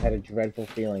 I've had a dreadful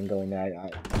feeling going there. I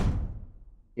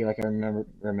feel like I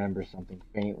remember something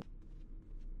faintly.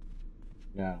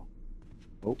 No.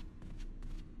 Nope.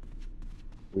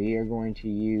 We are going to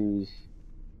use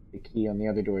the key on the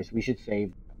other doors. We should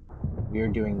save. We are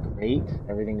doing great.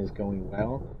 Everything is going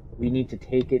well. We need to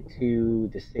take it to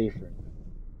the safe room.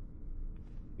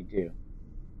 We do.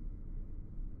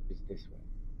 It's this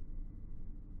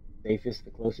way.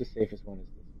 The closest safest one is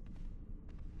this way.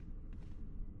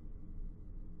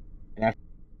 And after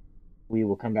we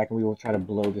will come back and we will try to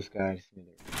blow this guy to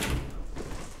smithereens.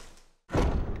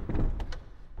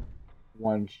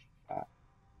 One shot.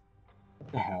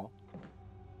 What the hell?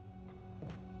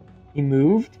 He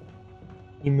moved?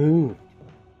 He moved.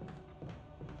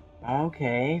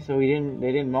 Okay, so they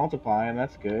didn't multiply him,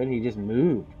 that's good. He just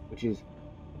moved, which is,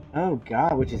 oh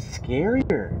god, which is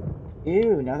scarier.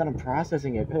 Ew, now that I'm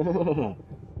processing it.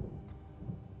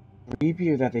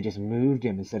 Creepier that they just moved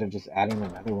him instead of just adding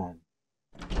another one.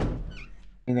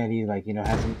 And that he, like, you know,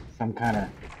 has some kind of...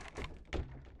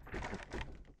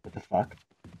 What the fuck?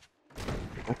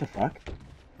 What the fuck?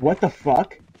 What the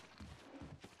fuck?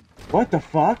 What the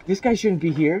fuck? This guy shouldn't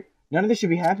be here. None of this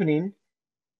should be happening.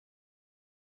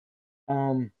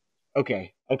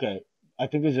 Okay. I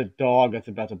think there's a dog that's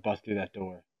about to bust through that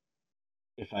door.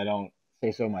 if I don't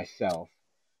say so myself.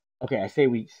 Okay, I say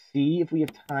we see if we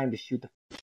have time to shoot the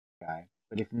guy,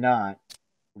 but if not,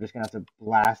 we're just gonna have to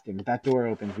blast him. If that door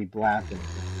opens, we blast him.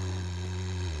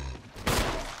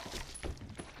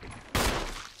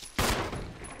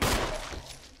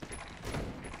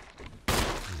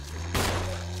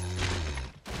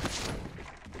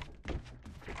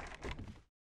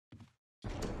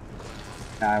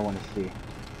 Now I want to see.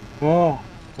 Oh,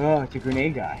 it's a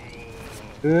grenade guy.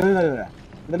 To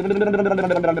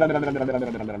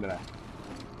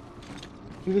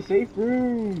the safe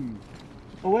room.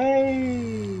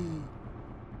 Away.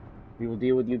 We will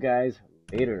deal with you guys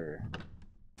later.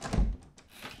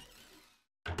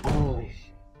 Holy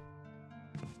shit.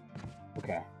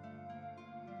 Okay.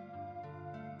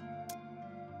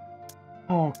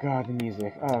 Oh god, the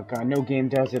music. Oh god, no game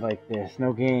does it like this.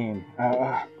 No game.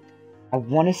 I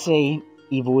want to say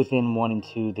Evil Within 1 and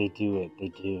 2, they do it. They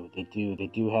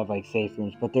do have like safe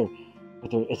rooms, but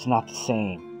it's not the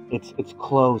same. It's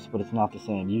close, but it's not the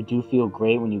same. You do feel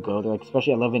great when you go there. Like,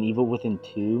 especially I love in Evil Within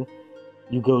 2,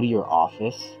 you go to your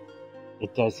office.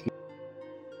 It feels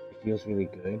really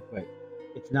good, but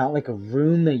it's not like a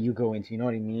room that you go into, you know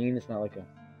what I mean? It's not like a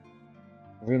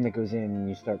room that goes in and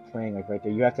you start playing like right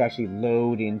there. You have to actually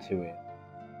load into it.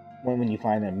 When you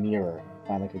find that mirror,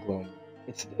 find like a glowing.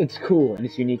 It's cool and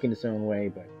it's unique in its own way,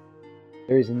 but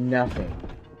there is nothing,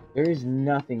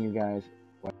 you guys.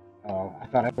 What? Oh, I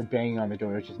thought I was banging on the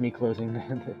door. It's just me closing the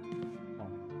I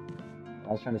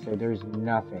was trying to say there's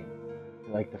nothing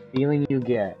like the feeling you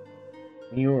get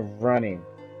when you were running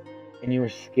and you were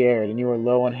scared and you were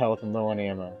low on health and low on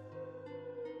ammo,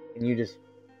 and you just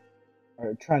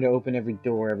are trying to open every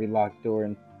door, every locked door,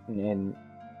 and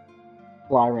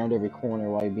fly around every corner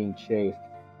while you're being chased.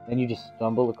 Then you just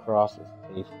stumble across a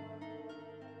safe.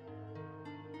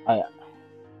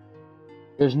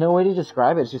 There's no way to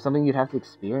describe it. It's just something you'd have to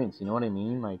experience. You know what I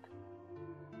mean? Like,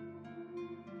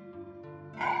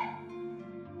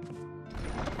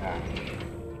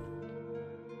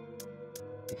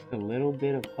 it's a little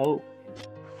bit of hope.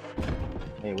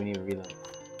 Hey, we need to reload.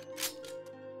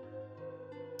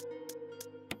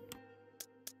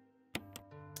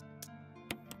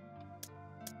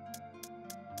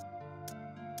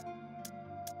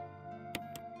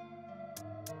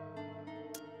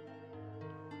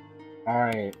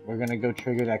 Alright, we're gonna go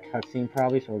trigger that cutscene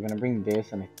probably, so we're gonna bring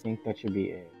this, and I think that should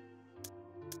be it.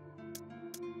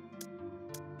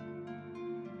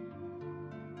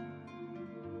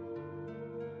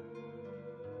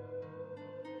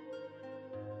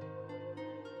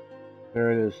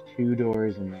 There are those 2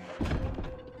 doors in there.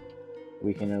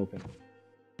 We can open.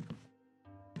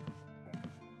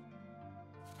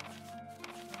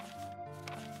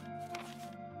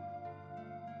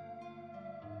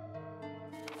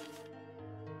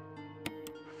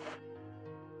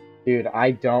 Dude,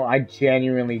 I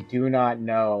genuinely do not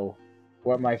know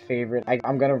what my favorite...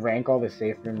 I'm gonna rank all the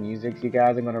safe room musics, you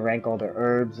guys. I'm gonna rank all the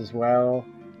herbs as well.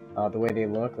 The way they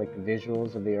look, like the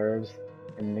visuals of the herbs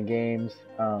in the games.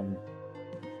 I'm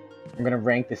gonna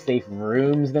rank the safe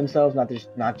rooms themselves, not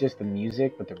just the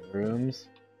music, but the rooms.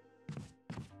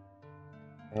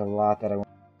 There's a lot that I want.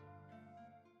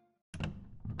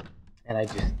 And I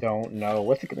just don't know.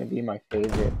 What's it gonna be my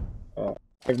favorite? I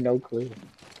have no clue.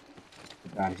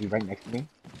 God, is he right next to me?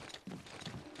 Is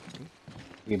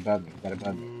he above me? Is that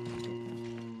above me?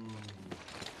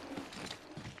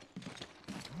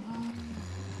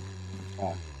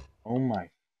 Oh my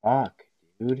fuck,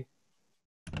 dude.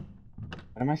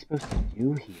 What am I supposed to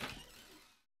do here?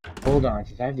 Hold on,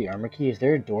 since I have the armor key, is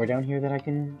there a door down here that I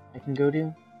can go to?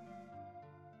 Or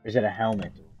is it a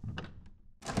helmet?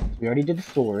 We already did the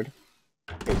sword.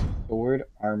 Okay, so sword,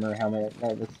 armor, helmet.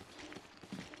 Let's...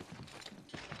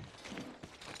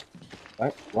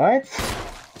 What? What?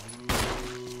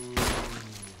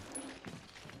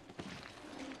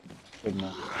 Good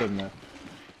enough. Good enough.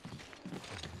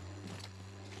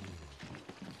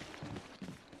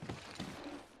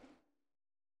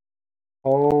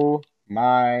 Oh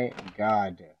my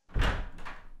god.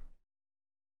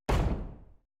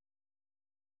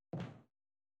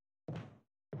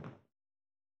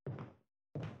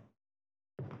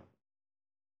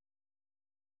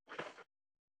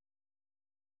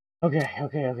 Okay.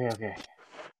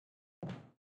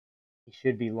 He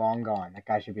should be long gone. That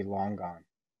guy should be long gone.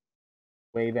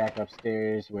 Way back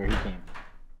upstairs where he came.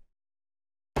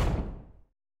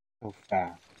 So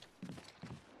fast.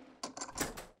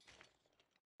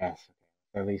 Yes,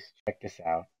 okay. At least check this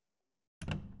out.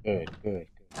 Good.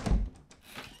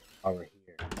 While we're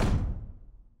here.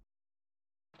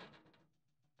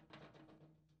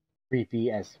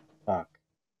 Creepy as fuck.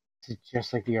 This is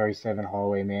just like the RE7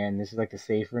 hallway, man. This is like the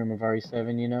safe room of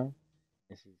RE7, you know?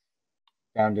 This is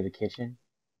down to the kitchen.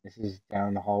 This is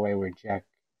down the hallway where Jack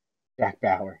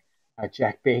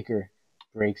Baker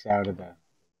breaks out of the...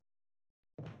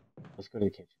 Let's go to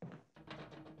the kitchen.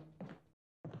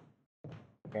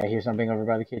 Okay, I hear something over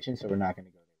by the kitchen, so we're not going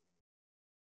to go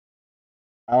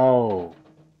there. Oh.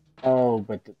 Oh,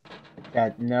 but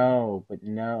no, but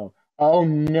no. Oh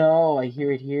no, I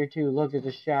hear it here too. Look, there's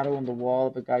a shadow on the wall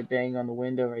of a guy banging on the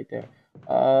window right there.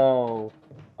 Oh.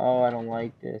 Oh, I don't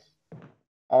like this.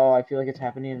 Oh, I feel like it's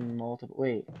happening in multiple...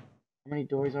 Wait, how many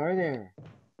doors are there?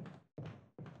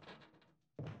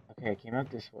 Okay, I came out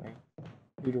this way.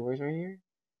 2 doors right here?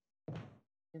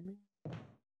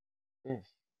 This.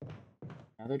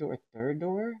 Another door? 3rd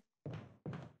door?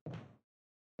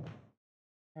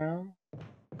 No?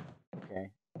 Okay.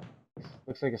 This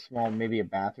looks like a small, maybe a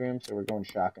bathroom, so we're going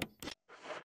shotgun.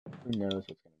 Who knows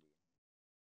what's going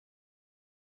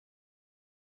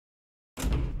to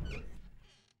be.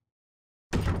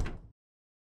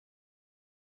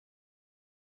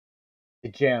 The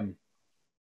gem.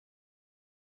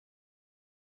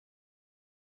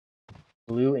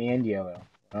 Blue and yellow.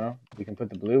 Well, we can put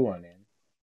the blue one in.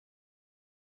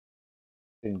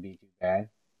 Shouldn't be too bad.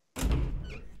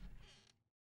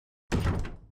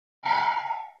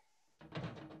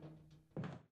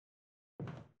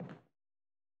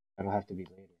 That'll have to be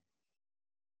later.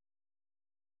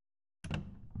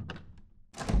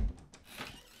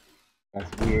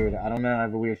 That's weird. I don't know. I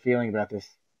have a weird feeling about this.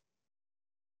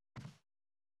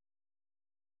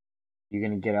 You're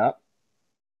gonna get up?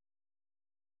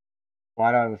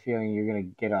 Why do I have a feeling you're gonna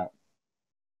get up?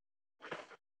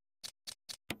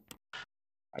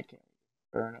 I can't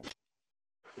burn him.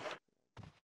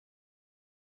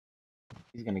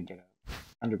 He's gonna get up.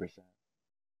 100%.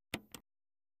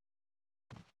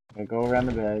 Gonna go around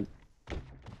the bed.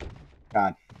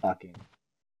 God fucking.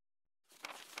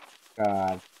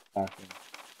 God fucking.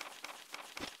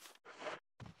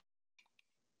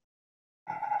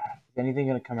 Is anything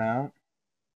gonna come out?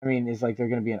 I mean, is like there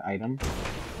gonna be an item?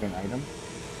 Is there an item?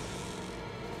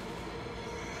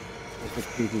 Just a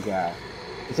creepy guy.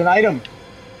 It's an item!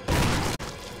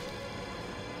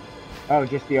 Oh,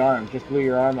 just the arm. Just blew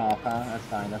your arm off, huh? That's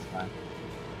fine, that's fine.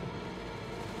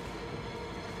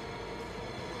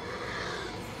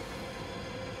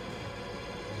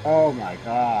 Oh my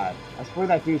god. I swear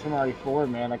that dude's from RE4,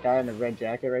 man. That guy in the red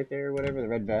jacket right there, or whatever, the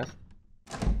red vest.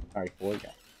 RE4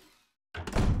 guy.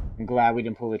 I'm glad we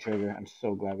didn't pull the trigger. I'm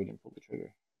so glad we didn't pull the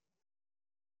trigger.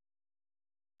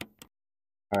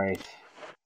 Alright.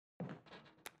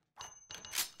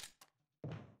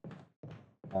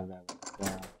 Love that one.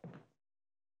 Down.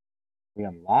 We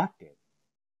unlocked it.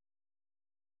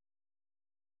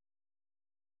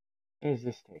 What does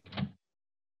this take?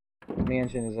 The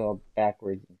mansion is all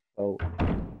backwards and forward.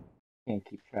 Can't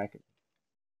keep track of it.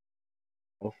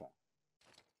 So far.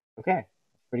 Okay.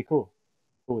 That's pretty cool.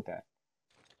 Cool with that.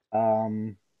 I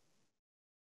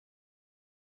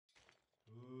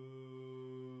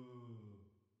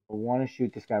want to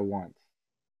shoot this guy once.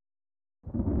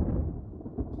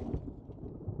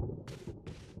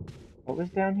 What was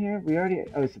down here? We already...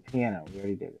 Oh, it's a piano. We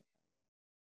already did it.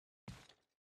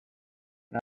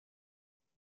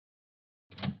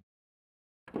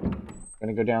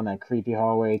 Gonna go down that creepy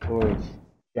hallway towards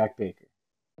Jack Baker.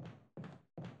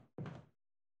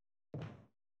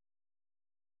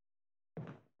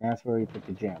 That's where we put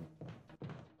the gem.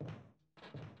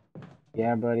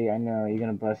 Yeah, buddy, I know. You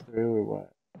gonna bust through or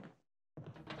what?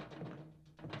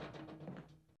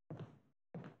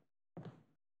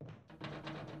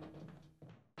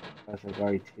 That's like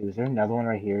RE2. Is there another one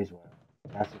right here as well?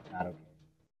 That's just not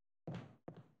okay.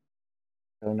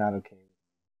 So not okay.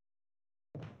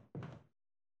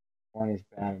 One is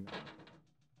bad enough.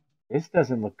 This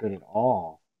doesn't look good at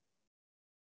all.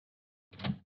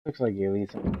 Looks like you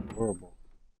leave something horrible.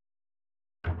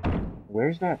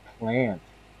 Where's that plant?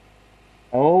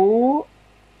 Oh!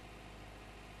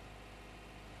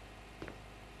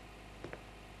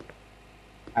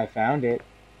 I found it.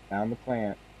 Found the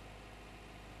plant.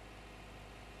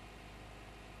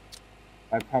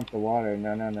 I pumped the water.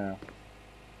 No, no, no.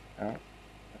 No.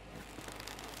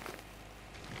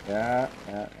 Yeah.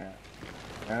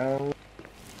 No.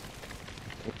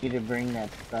 We need to bring that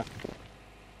stuff.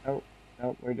 Nope.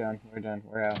 Nope, we're done.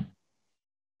 We're out.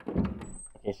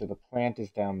 Okay, so the plant is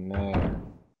down there.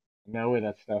 I know where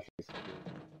that stuff is.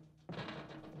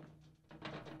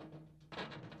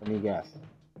 Let me guess.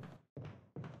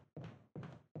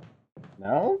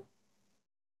 No?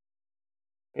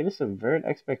 Way to subvert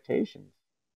expectations.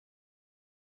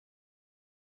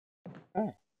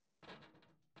 Okay.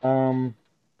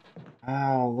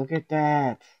 Ow, look at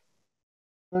that.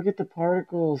 Look at the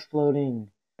particles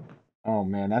floating. Oh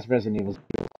man, that's Resident Evil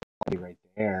 0 right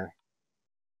there.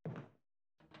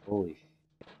 Holy shit.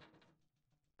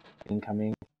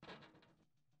 Incoming.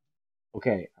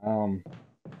 Okay,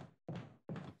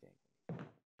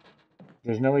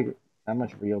 there's no like not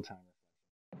much real time.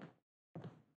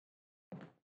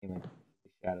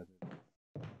 Shadows.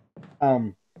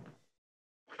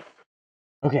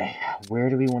 Okay, where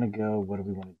do we want to go? What do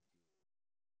we want to do?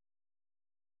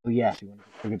 Oh yes, we want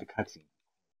to look at the cutscene.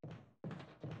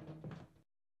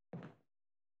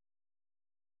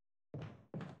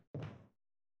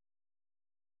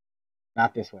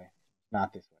 Not this way.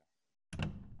 Not this way.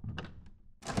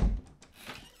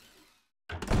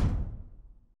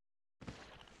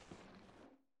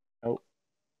 Nope.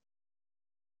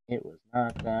 It was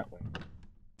not that way.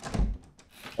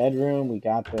 Bedroom, we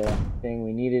got the thing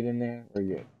we needed in there. We're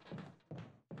good.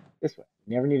 This way.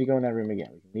 Never need to go in that room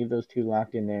again. We can leave those two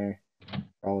locked in there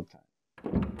for all the time.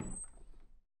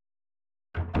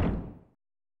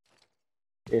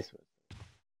 This way.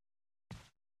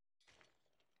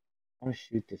 I want to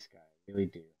shoot this guy. I really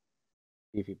do.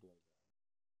 See if he blows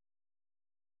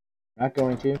up. Not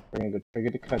going to. We're going to go trigger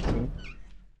the cutscene.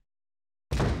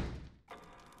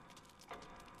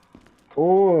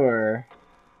 Or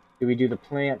do we do the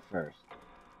plant first?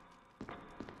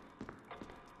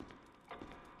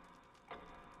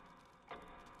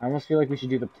 I almost feel like we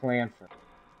should do the plant first.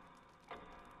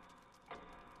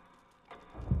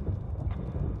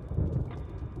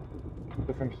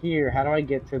 So from here, how do I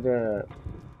get to the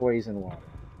poison water?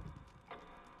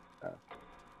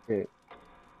 Dude.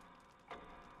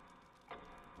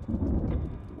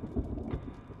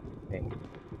 Okay.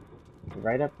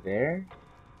 Right up there?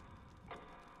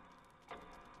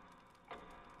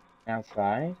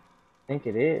 Outside? I think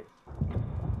it is.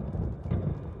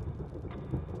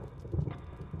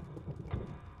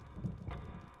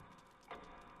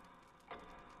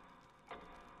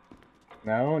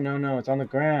 No, no, no, it's on the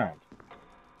ground.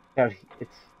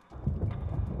 It's...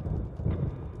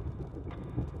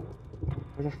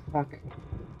 Where the fuck?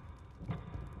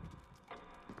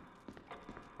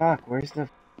 Fuck, where's the...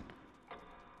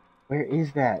 Where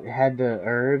is that? It had the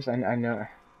herbs, I know...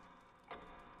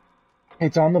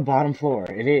 It's on the bottom floor.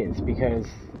 It is, because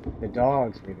the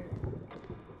dogs were there.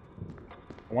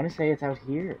 I want to say it's out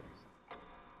here.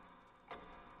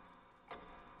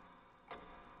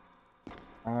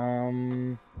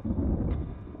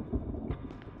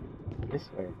 This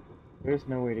way. There's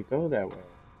no way to go that way.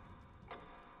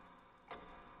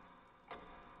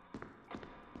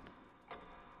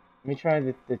 Let me try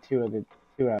the two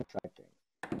outside things.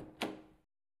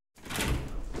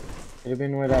 Could have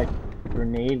been where that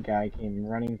grenade guy came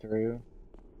running through.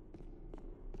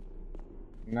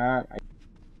 Not.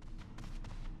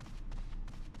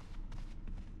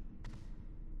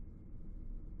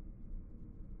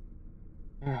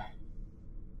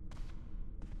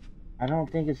 I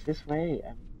don't think it's this way.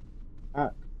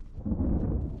 Fuck.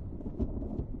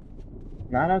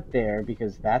 Not up there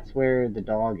because that's where the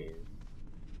dog is.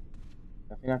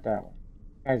 Definitely not that one.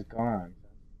 This guy's gone.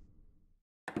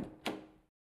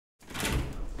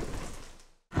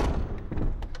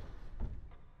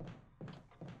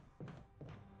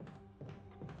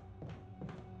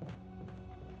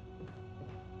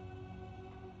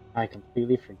 I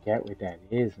completely forget what that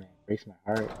is, man. It breaks my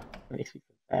heart. It makes me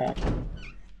so sad.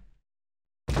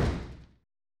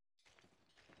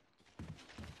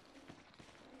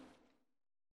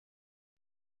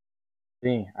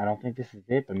 See, I don't think this is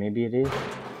it, but maybe it is.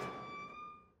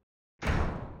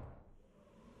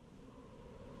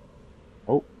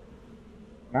 Oh,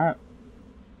 not.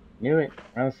 Knew it.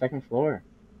 We're on the second floor.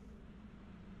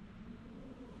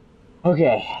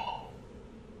 Okay.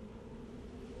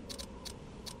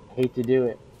 Hate to do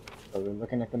it, but we're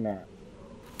looking at the map.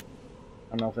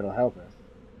 I don't know if it'll help us.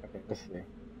 Okay, let's see. Is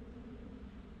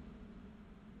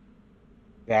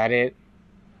that it?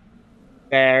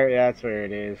 There, that's where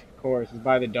it is. Of course, it's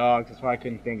by the dogs. That's why I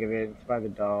couldn't think of it. It's by the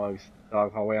dogs.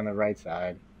 Dog hallway on the right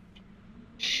side.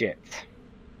 Shit.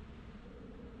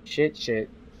 Shit, shit.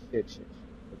 Shit, shit.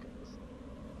 Okay.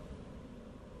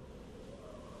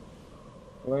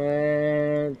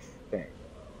 Let's think.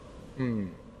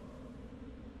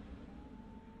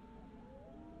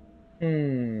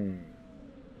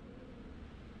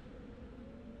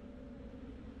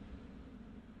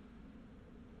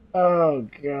 Oh,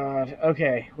 God.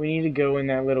 Okay, we need to go in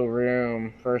that little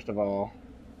room, first of all.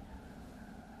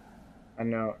 I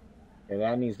know. Okay,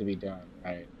 that needs to be done,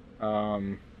 right?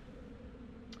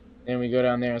 Then we go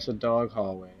down there, it's a dog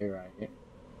hallway, right?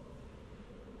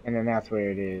 And then that's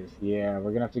where it is. Yeah,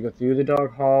 we're gonna have to go through the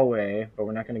dog hallway, but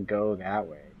we're not gonna go that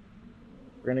way.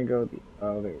 We're gonna go the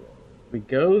other way. We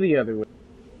go the other way.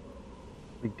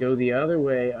 We go the other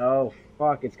way. Oh,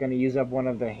 fuck, it's gonna use up one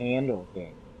of the handle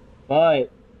things.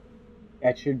 But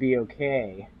that should be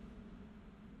okay.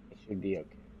 It should be okay.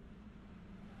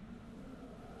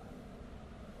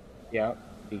 Yep,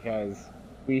 because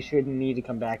we shouldn't need to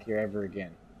come back here ever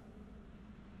again.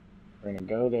 We're gonna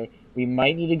go there. We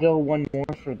might need to go one more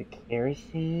for the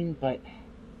kerosene, but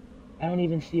I don't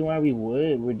even see why we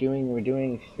would. We're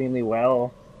doing extremely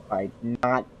well by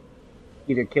not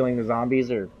either killing the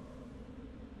zombies or,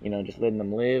 you know, just letting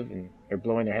them live and or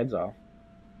blowing their heads off.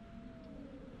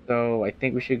 So I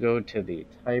think we should go to the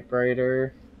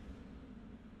typewriter.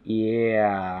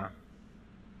 Yeah.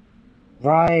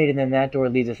 Right, and then that door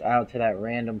leads us out to that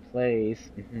random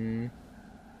place. And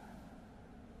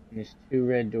there's 2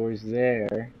 red doors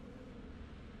there.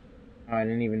 Oh, I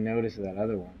didn't even notice that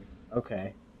other one.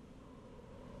 Okay.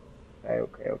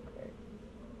 Okay.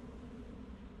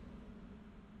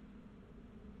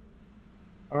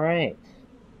 Alright.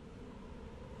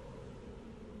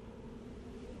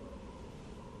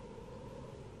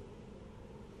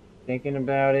 Thinking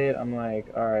about it, I'm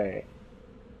like, alright.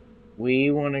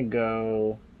 We want to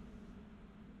go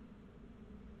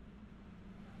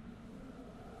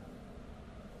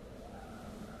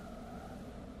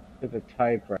to the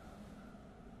typewriter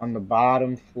on the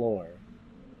bottom floor.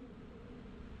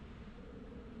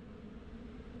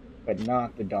 But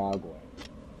not the dog way.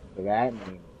 So that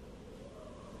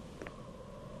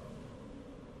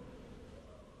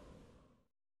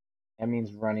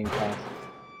means running past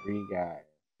 3 guys.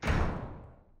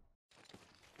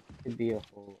 Could be a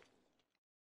whole.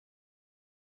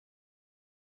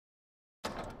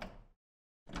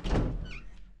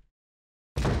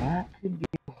 That could be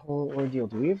a whole ordeal.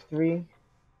 Do we have 3?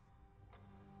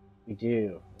 We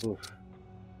do. Oof.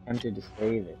 Tempted to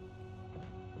save it.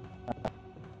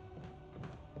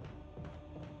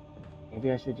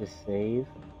 Maybe I should just save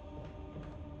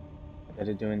instead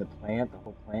of doing the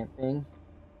whole plant thing.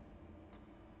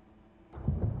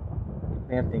 The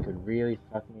plant thing could really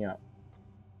fuck me up.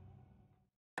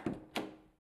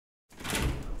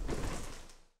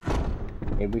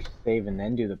 Maybe we should save and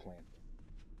then do the plant thing.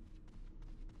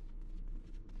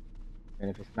 And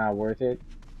if it's not worth it,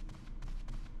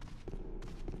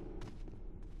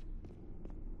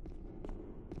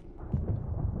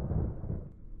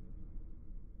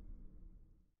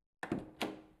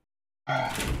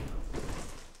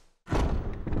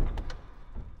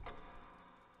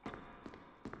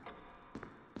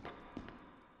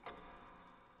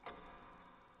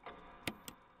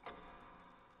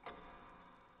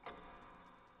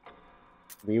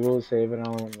 we will save it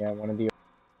on one of the.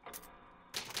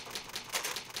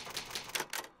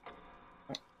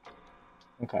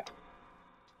 Okay.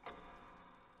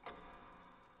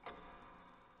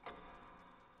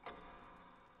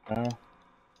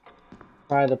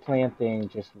 Try the plant thing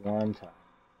just one time.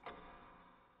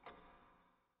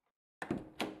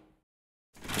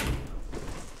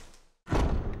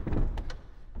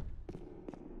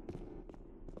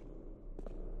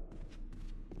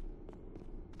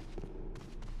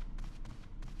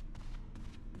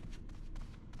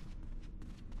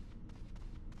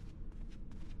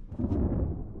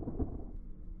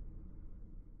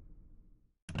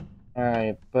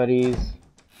 Alright, buddies.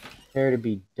 Prepare to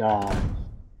be dogs.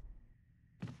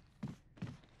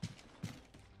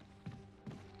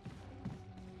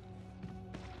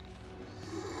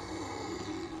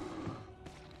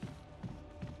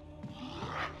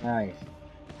 Nice.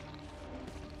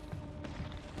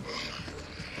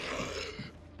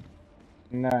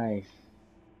 Nice.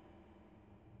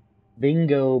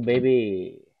 Bingo,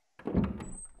 baby.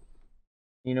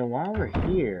 You know, while we're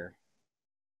here,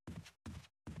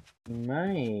 we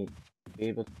might be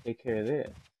able to take care of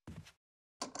this.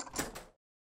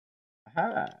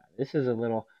 Aha! This is a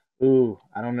little. Ooh,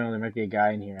 I don't know. There might be a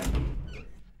guy in here.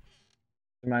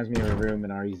 Reminds me of a room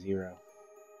in RE0.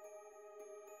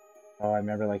 Oh, I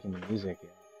remember liking the music. Yeah.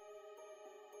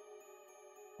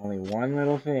 Only one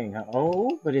little thing.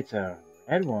 Oh, but it's a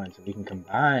red one, so we can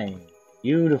combine.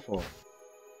 Beautiful.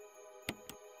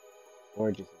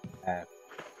 Gorgeous is that.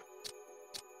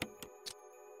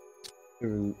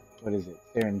 What is it?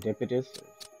 Serendipitous?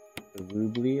 Or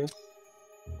cerublious?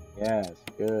 Yes,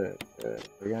 good.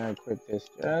 We're gonna equip this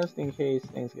just in case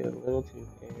things get a little too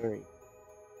hairy.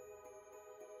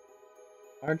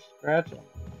 Hard scratching.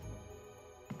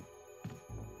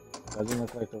 Doesn't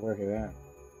look like the work of that.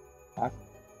 Awesome.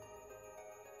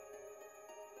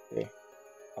 See,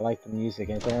 I like the music,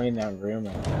 and it's only in that room.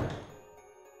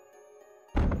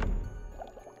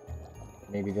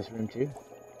 Maybe this room too.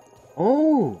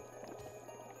 Oh!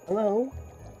 Hello?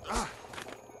 Ah!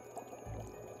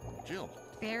 Jill.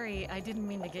 Barry, I didn't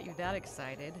mean to get you that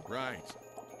excited. Right.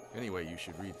 Anyway, you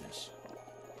should read this.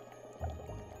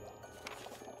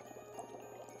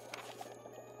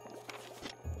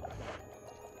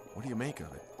 What do you make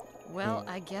of it? Well,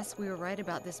 I guess we were right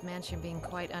about this mansion being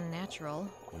quite unnatural.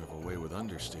 You have a way with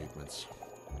understatements.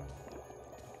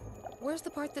 Where's the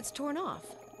part that's torn off?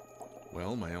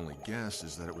 Well, my only guess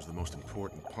is that it was the most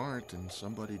important part, and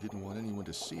somebody didn't want anyone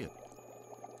to see it.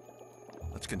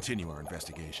 Let's continue our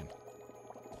investigation.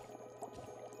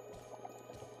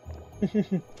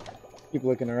 Keep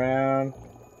looking around.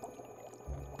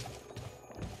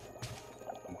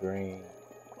 Brain.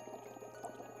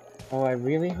 Oh, I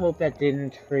really hope that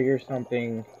didn't trigger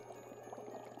something.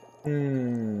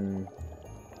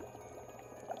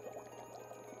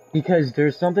 Because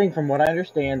there's something, from what I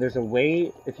understand, there's a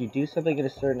way, if you do something in a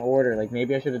certain order, like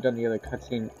maybe I should have done the other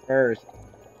cutscene first,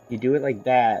 you do it like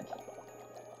that,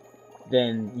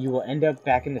 then you will end up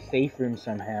back in the safe room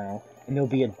somehow, and there'll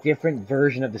be a different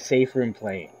version of the safe room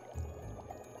playing.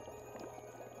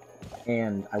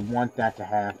 And I want that to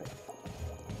happen.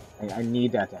 I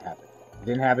need that to happen. It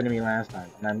didn't happen to me last time,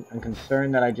 and I'm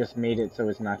concerned that I just made it so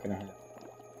it's not going to happen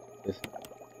this time.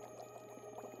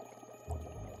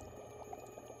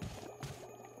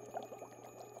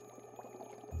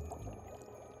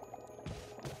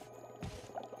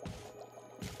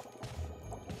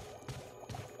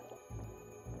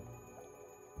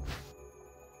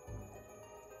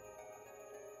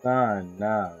 Son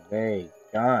of a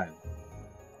gun.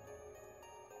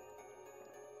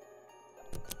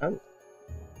 Oh.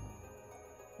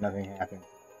 Nothing happened.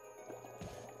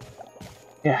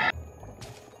 Yeah.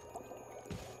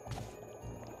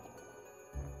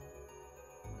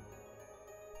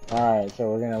 Alright, so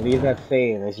we're gonna leave that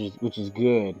save, which is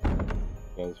good.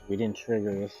 Because we didn't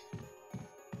trigger this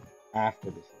after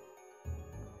this.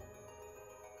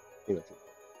 See what's it.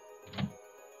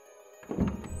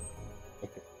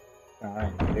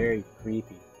 Alright, very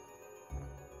creepy.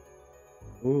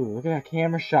 Ooh, look at that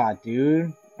camera shot,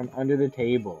 dude. From under the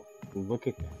table. Look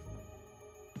at that.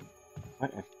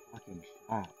 What a fucking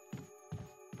shot.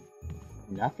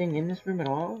 Nothing in this room at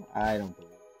all? I don't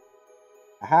believe it.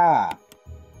 Aha!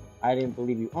 I didn't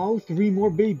believe you. Oh, 3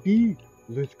 more, baby!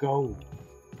 Let's go.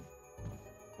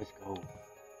 Let's go.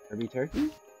 Kirby turkey?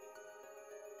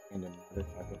 And another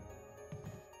fucking...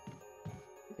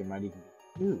 There might even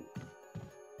be 2.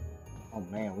 Oh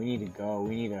man, we need to go.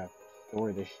 We need to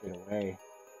store this shit away.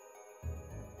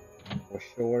 For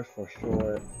sure, for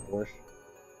sure, for sure.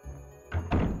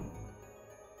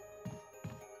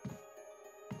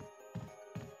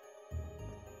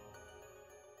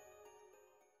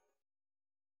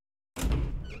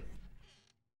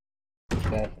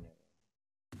 Definitely.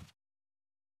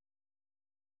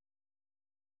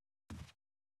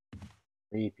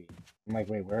 Creepy. I'm like,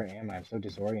 wait, where am I? I'm so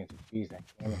disoriented. Jeez, that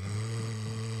camera.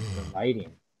 The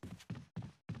lighting.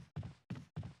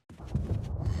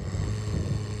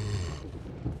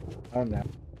 Oh no.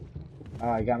 Oh,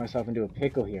 I got myself into a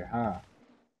pickle here, huh?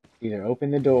 Either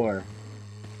open the door,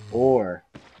 or...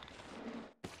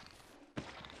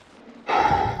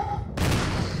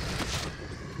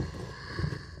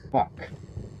 Fuck.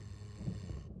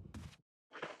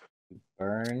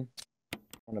 Burn? I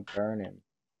want to burn him.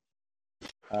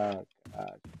 God.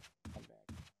 Come back.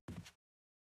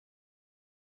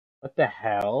 What the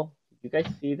hell? Did you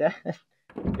guys see that?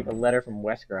 Like a letter from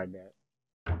Wesker, I bet.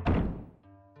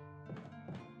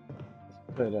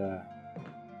 Let's put,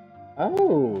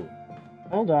 Oh!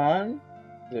 Hold on.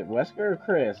 Is it Wesker or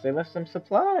Chris? They left some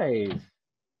supplies.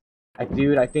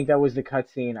 Dude, I think that was the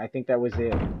cutscene. I think that was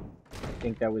it. I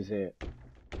think that was it.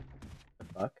 The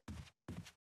fuck?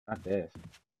 Not this.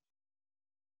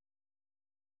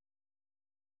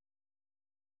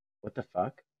 What the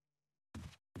fuck?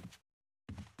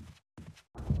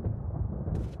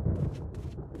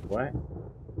 What?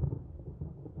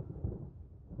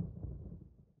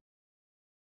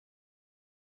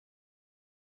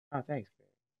 Oh, thanks.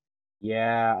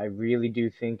 Yeah, I really do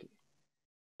think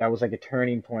that was like a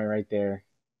turning point right there.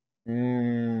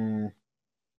 We're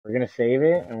gonna save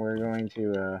it, and we're going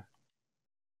to,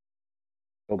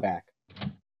 go back.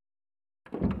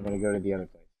 I'm gonna go to the other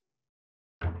place.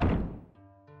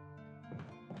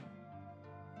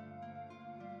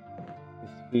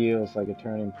 This feels like a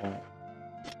turning point.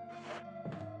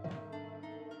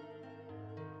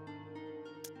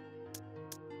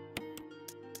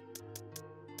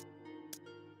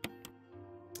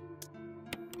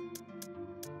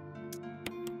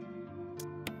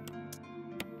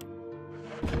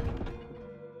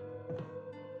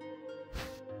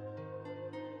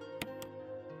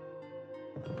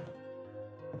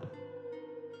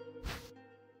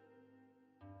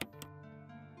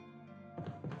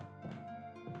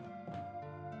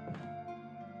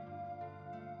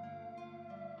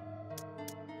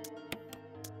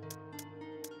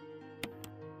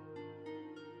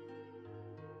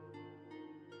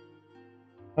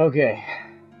 Okay.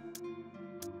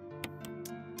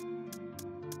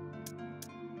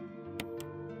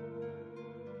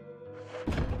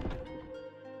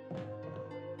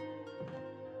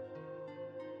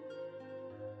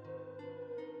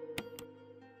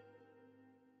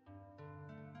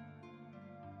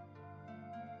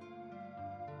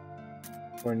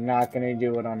 We're not gonna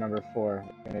do it on number 4.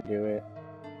 We're gonna do it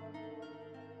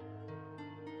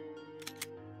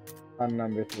on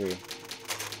number 3.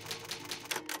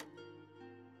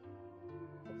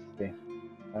 Let's see.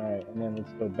 Alright, and then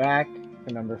let's go back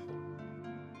to number 4.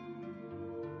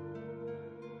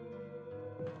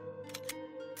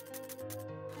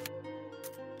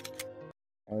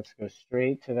 And let's go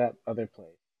straight to that other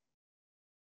place.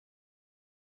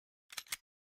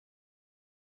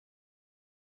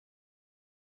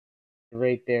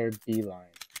 Right there, beeline.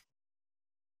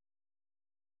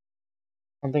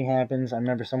 Something happens. I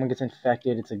remember someone gets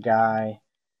infected. It's a guy.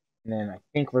 And then I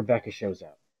think Rebecca shows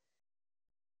up.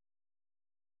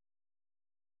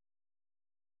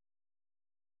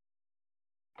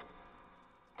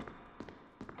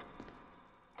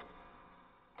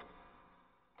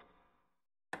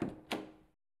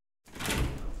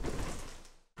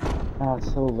 Oh,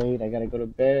 it's so late. I gotta go to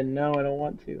bed. No, I don't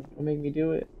want to. Don't make me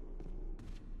do it.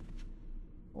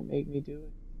 Don't make me do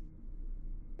it.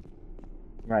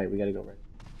 Right, we gotta go right.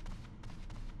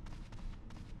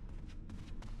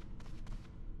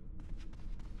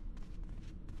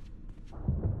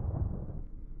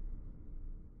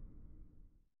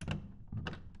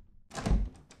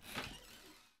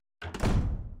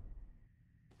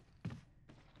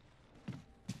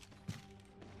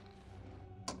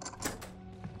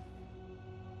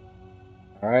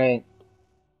 Alright.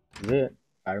 That's it.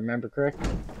 If I remember correctly.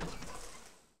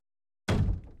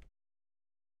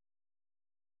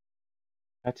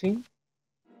 Cutscene?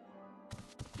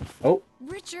 Oh.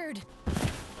 Richard!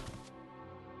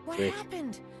 What Rick.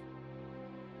 happened?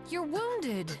 You're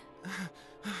wounded.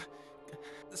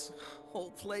 This whole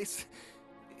place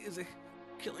is a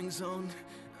killing zone.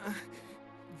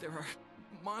 There are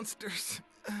monsters.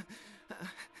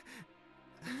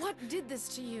 What did this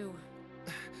to you?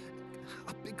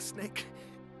 A big snake.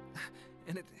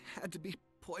 And it had to be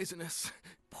poisonous.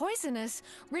 Poisonous?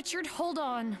 Richard, hold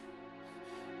on.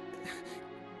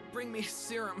 Bring me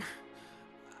serum.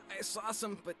 I saw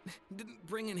some, but didn't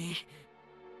bring any.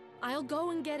 I'll go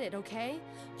and get it, okay?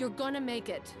 You're gonna make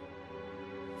it.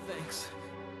 Thanks.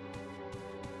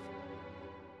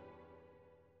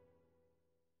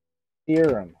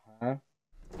 Serum, huh?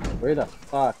 Where the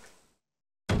fuck?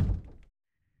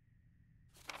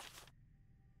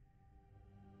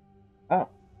 Oh.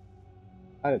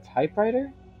 A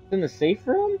typewriter? It's in the safe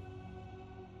room?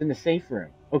 It's in the safe room.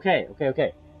 Okay.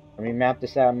 Let me map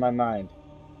this out in my mind.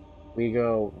 We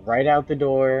go right out the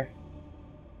door,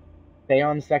 stay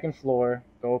on the second floor,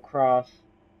 go across,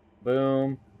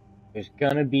 boom. There's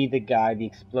gonna be the guy, the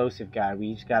explosive guy.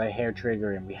 We just gotta hair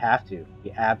trigger him. We have to.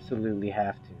 We absolutely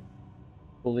have to.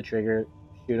 Pull the trigger,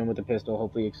 shoot him with a pistol,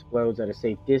 hopefully he explodes at a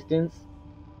safe distance.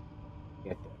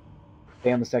 Get there.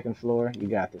 Stay on the second floor. You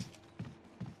got this.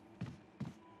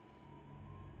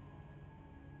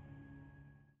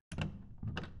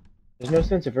 There's no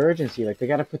sense of urgency. Like, they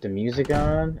gotta put the music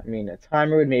on. I mean, a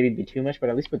timer would maybe be too much,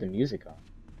 but at least put the music on.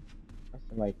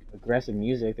 Some, like, aggressive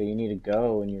music that you need to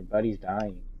go and your buddy's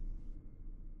dying.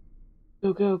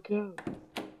 Go, go, go.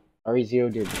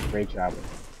 RE0 did a great job with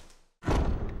it.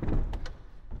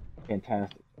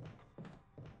 Fantastic.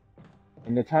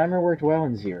 And the timer worked well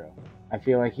in 0. I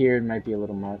feel like here it might be a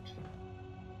little much.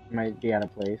 It might be out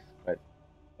of place, but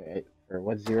for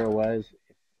what 0 was,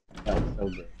 it felt so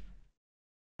good.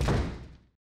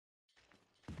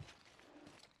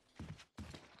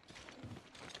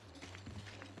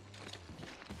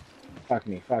 Fuck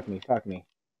me.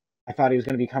 I thought he was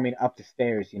gonna be coming up the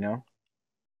stairs, you know?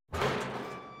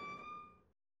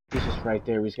 He's just right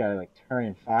there. We just gotta, like, turn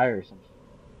and fire or something.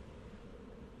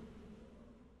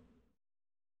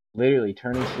 Literally,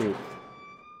 turn and shoot.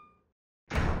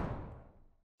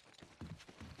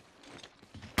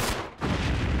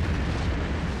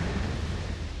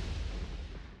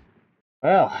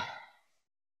 Well,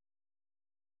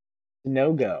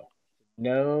 no-go.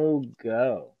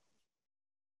 No-go.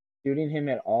 Shooting him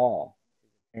at all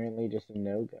is apparently just a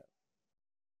no-go.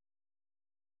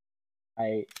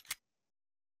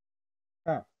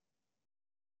 Huh.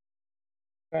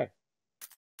 Okay.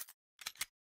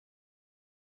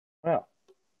 Well.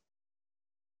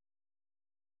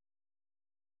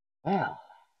 Well.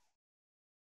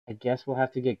 I guess we'll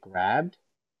have to get grabbed.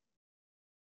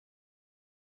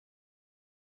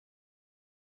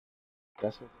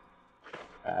 Guess we'll get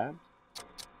grabbed.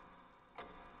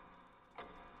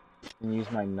 And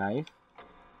use my knife.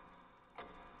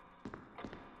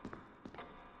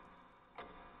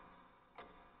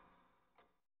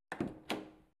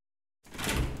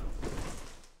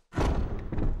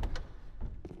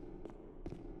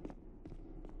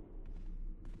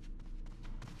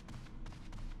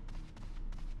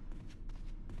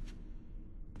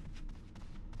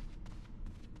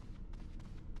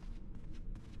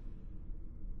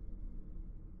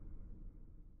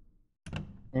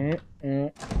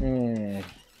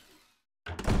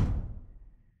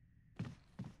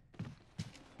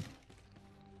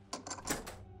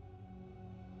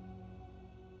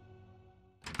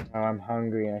 Oh, I'm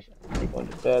hungry and I should be going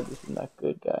to bed. This is not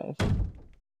good, guys.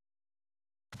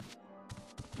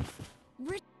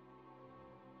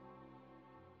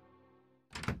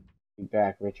 Be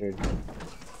back, Richard.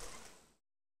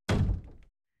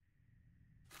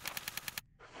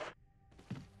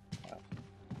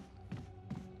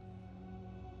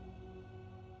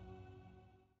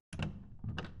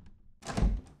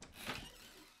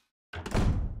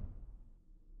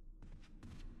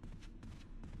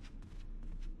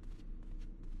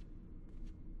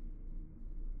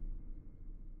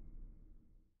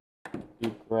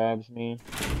 He grabs me.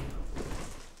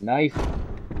 Knife.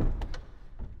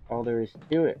 All there is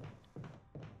to it.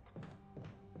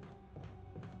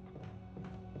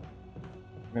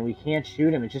 I mean, we can't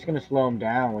shoot him. It's just gonna slow him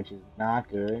down, which is not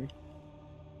good.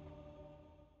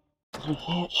 We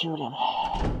can't shoot him.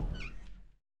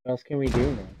 What else can we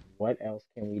do, man? What else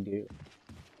can we do?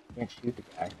 Can't shoot the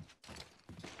guy.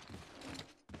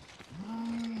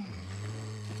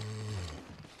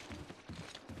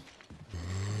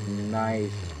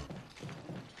 Nice.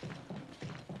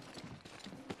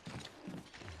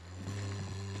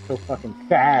 So fucking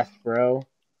fast, bro.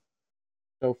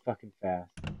 So fucking fast.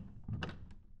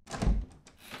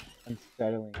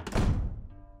 Unsettling.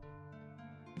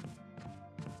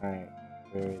 Alright,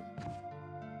 where is it?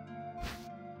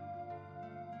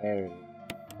 There it is.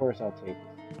 Of course I'll take it.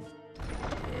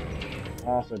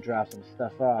 Also drop some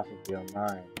stuff off if you don't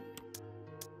mind.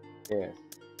 This.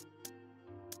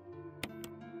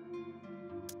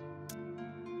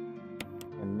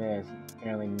 And this.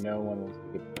 Apparently no one wants to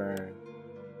get burned.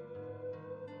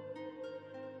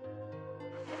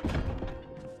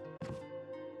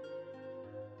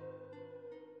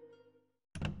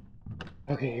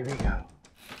 Okay, here we go.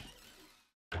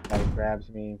 Guy grabs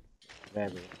me.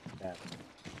 Whatever. Grabs me.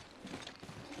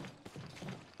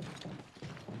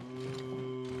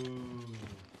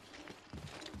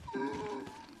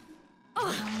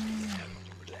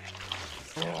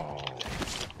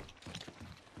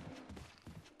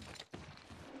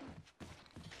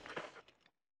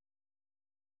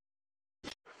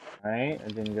 Alright,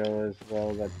 it didn't go as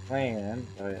well as I planned,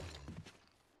 but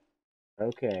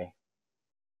okay.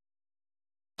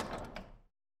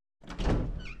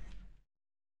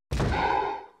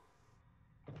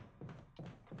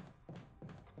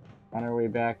 On our way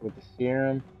back with the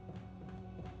serum.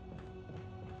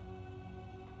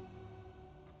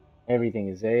 Everything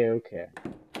is A-okay.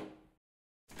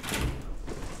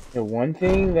 The one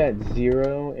thing that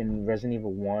Zero in Resident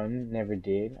Evil 1 never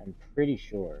did, I'm pretty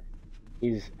sure,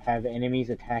 is have enemies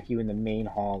attack you in the main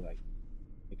hall. Like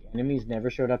enemies never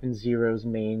showed up in Zero's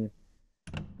main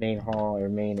hall or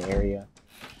main area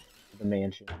of the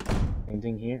mansion. Same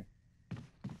thing here.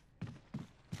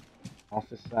 Off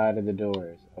the side of the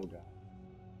doors. Oh god.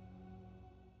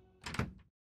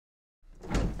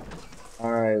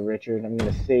 Alright, Richard, I'm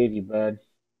gonna save you, bud.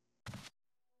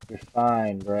 You're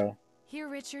fine, bro. Here,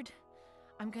 Richard.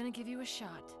 I'm gonna give you a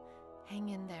shot. Hang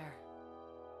in there.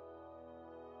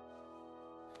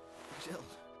 Jill,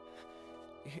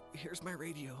 here's my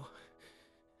radio.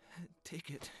 Take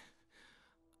it.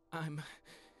 I'm...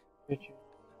 Richard.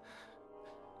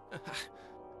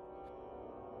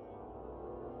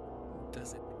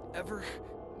 Does it ever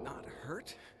not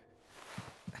hurt?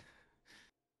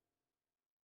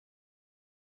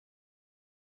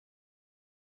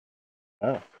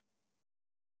 Oh.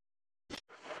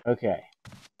 Okay.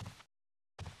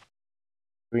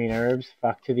 Green herbs,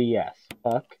 fuck to the yes.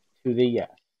 Fuck to the yes.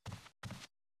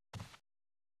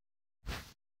 I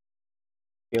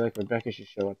feel like Rebecca should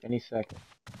show up any second.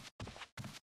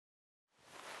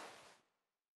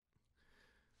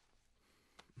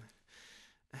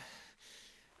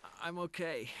 I'm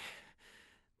okay.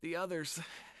 The others...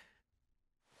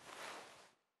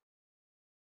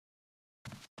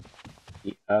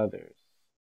 others.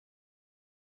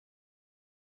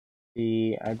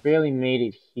 See, I barely made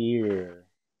it here.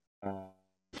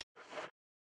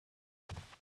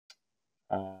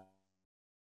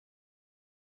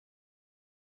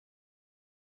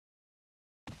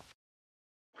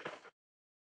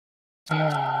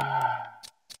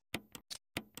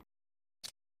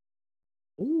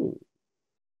 Ooh.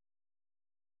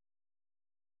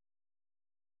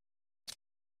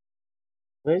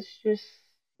 Let's just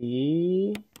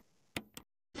see.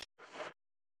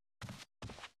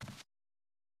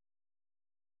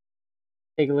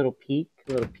 Take a little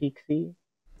peek-see.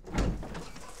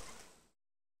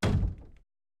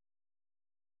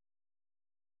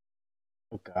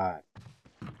 Oh God.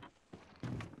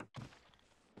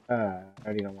 I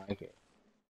already don't like it.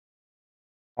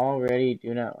 Already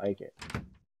do not like it.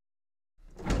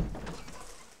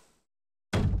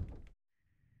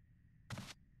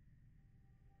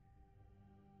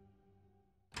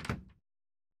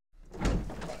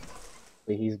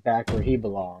 But he's back where he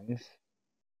belongs.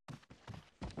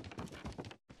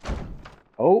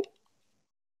 Oh!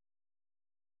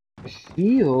 A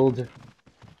shield!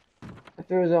 That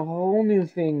throws a whole new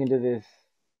thing into this.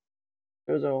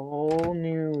 Throws a whole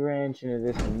new wrench into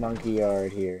this monkey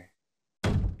yard here.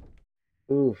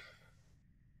 Oof.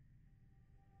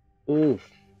 Oof.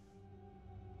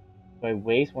 Do I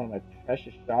waste one of my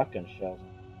precious shotgun shells?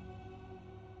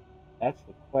 That's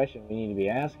the question we need to be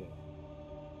asking.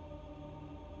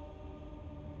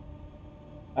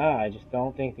 I just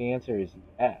don't think the answer is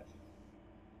yes.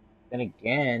 Then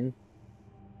again...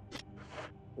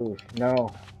 Oof,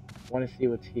 no. I want to see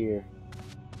what's here.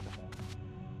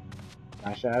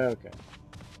 My shot? Okay.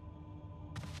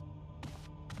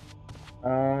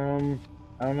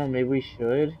 I don't know, maybe we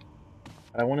should.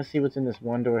 I want to see what's in this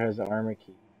one door has the armor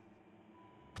key.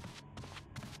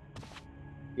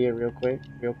 See it real quick?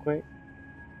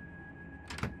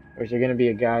 Or is there gonna be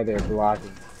a guy there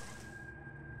blocking?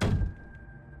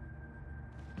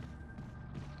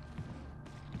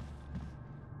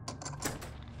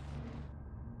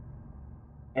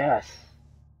 Yes!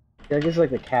 Is that just like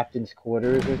the captain's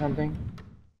quarters or something?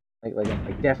 Like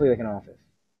definitely like an office.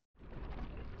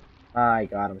 My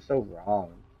God, I'm so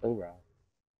wrong.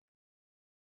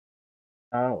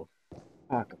 Oh,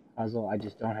 fuck, a puzzle. I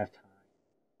just don't have time.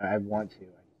 I want to.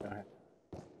 I just don't have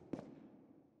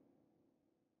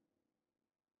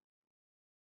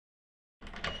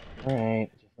time.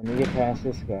 Alright, just let me get past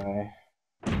this guy.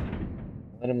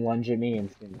 Let him lunge at me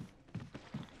instantly.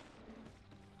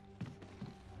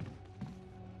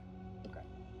 Okay.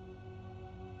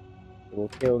 So we'll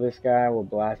kill this guy. We'll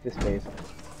blast his face off.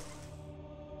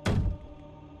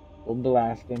 We'll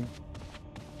blast him.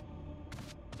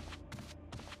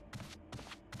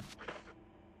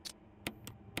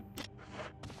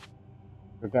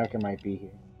 Rebecca might be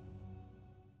here.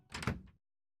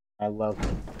 I love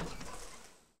her.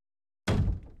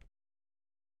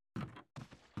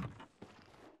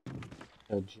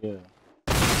 So Jill.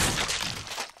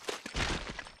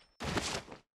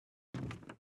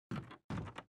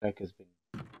 Rebecca's been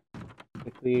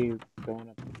quickly going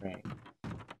up the rank.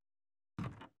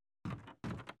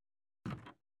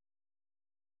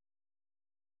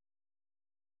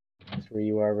 That's where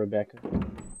you are, Rebecca.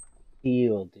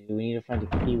 Shield, dude. We need to find a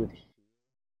key with a shield.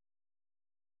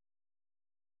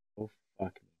 Oh,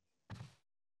 fuck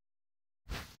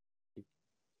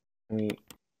me. If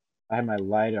I had my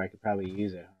lighter, I could probably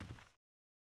use it.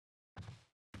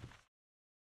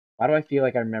 Why do I feel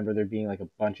like I remember there being like a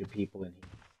bunch of people in here?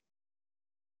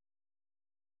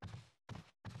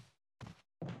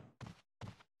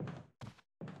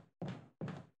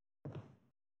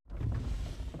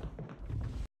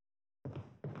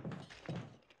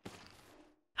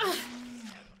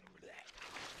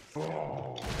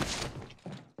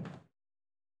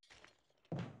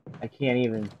 I can't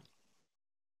even...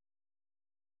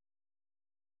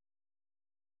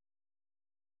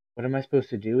 What am I supposed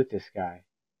to do with this guy?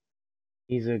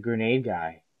 He's a grenade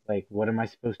guy. Like, what am I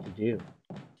supposed to do?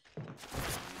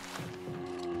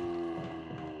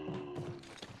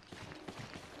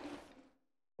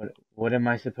 What am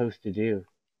I supposed to do?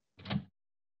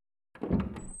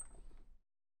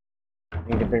 I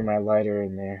need to bring my lighter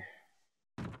in there.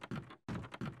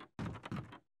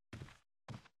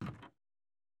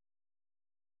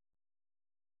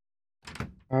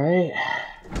 Alright.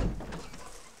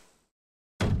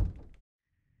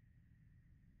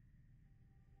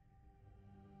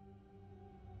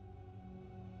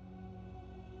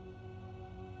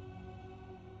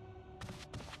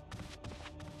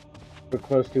 We're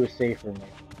close to a safe room.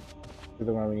 This is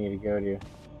the one we need to go to.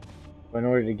 But in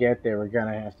order to get there, we're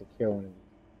gonna have to kill him.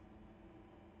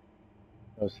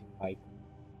 most likely.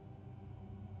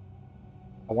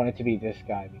 I want it to be this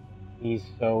guy because he's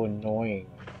so annoying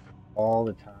all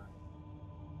the time.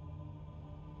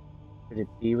 Could it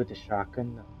be with the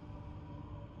shotgun? No.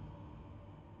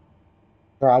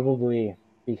 Probably,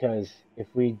 because if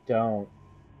we don't,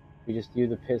 we just do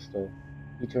the pistol,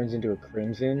 he turns into a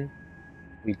crimson,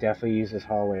 we definitely use this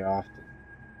hallway often.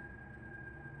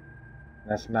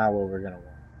 And that's not what we're gonna want.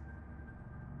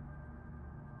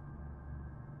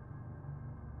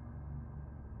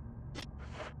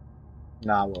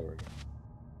 Not what we're gonna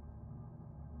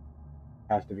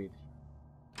want. Has to be the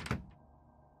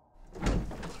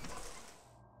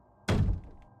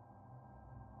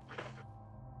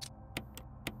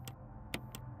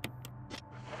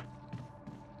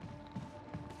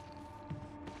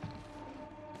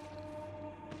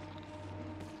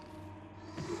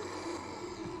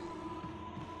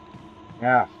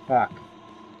ah, fuck.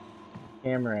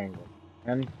 Camera angle.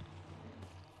 And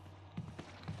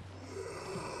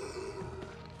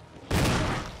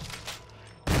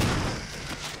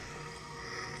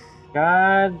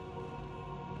God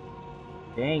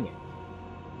dang it.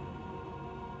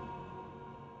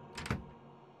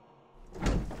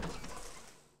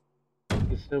 You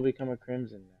can still become a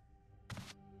crimson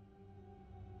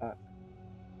now. Fuck.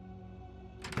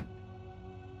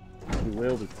 You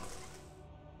will become.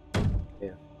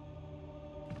 Yeah.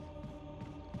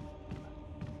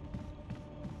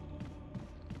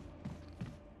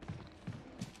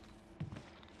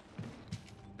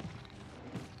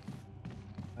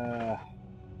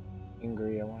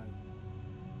 Angry. I want to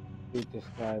shoot this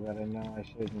guy, but I know I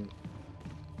shouldn't.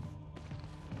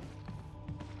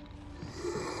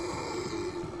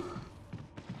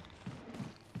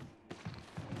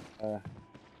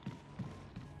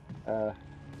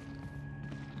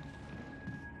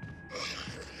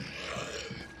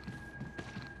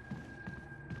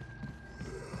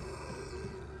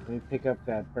 Let me pick up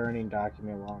that burning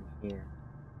document while I'm here.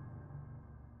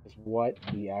 Because what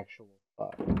the actual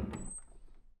fuck?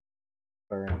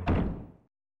 Burning.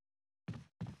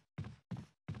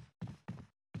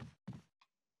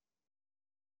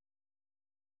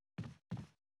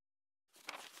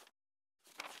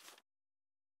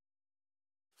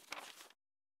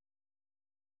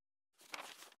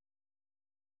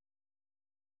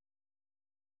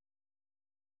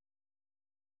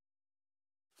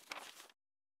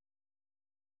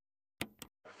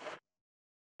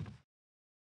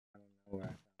 I don't know where I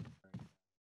found burning.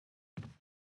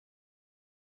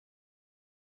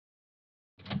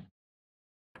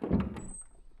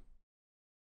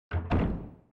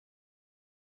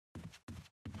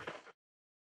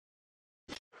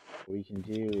 What we can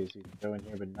do is we can go in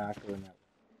here but not go in that way.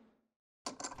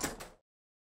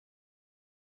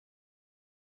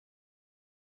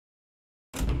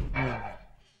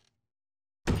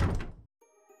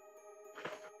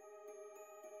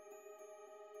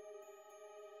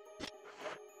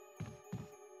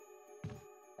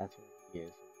 That's what he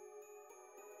is.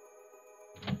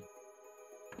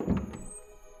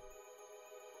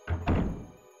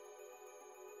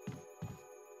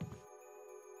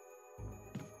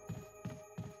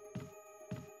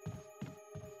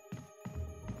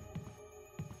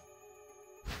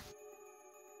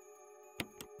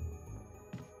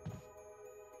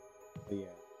 Oh yeah.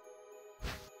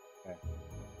 Okay.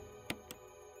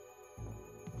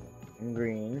 And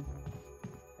green.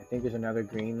 I think there's another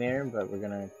green there, but we're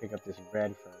gonna pick up this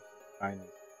red first. Finally.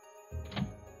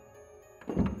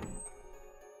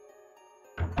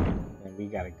 And we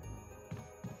gotta go.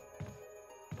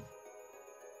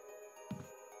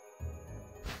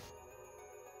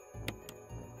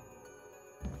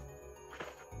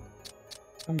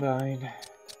 Combine.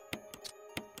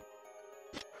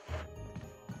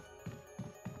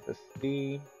 Let's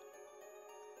see.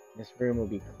 This room will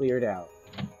be cleared out.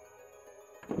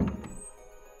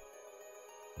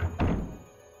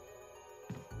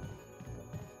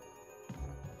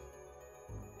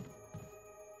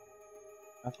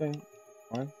 Nothing.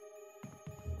 One.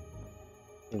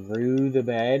 Through the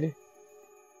bed.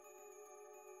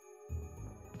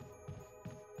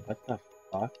 What the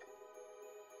fuck?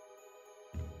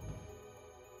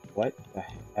 What the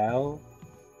hell?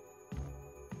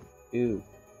 Dude.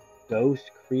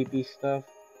 Ghost creepy stuff.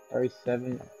 Already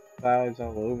 7 clouds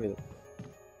all over the place.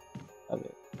 Love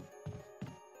it.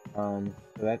 So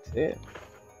that's it.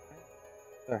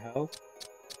 Our health?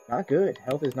 Not good.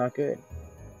 Health is not good.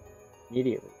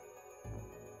 Immediately.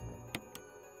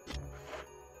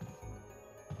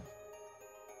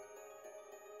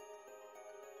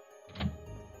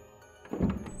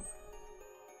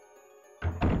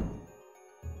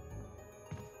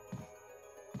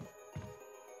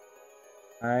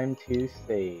 Time to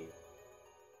save.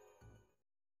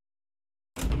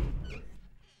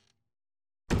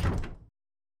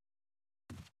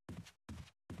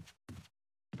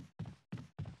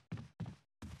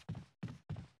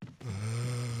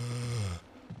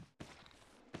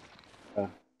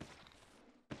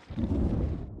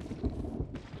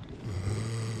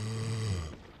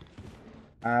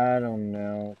 I don't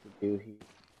know what to do here.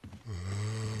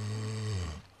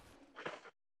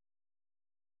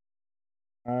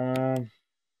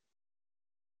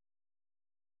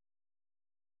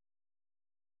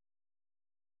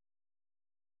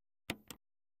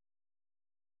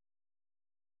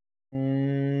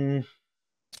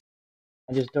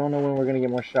 I just don't know when we're gonna get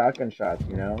more shotgun shots,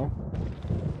 you know?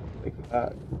 Like,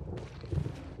 fuck.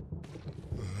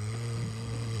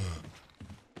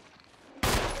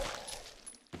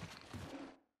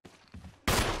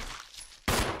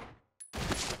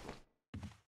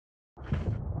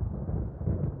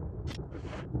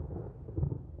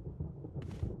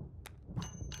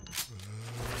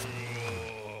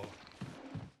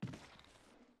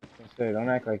 So don't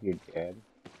act like you're dead.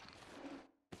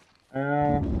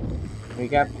 We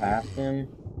got past him.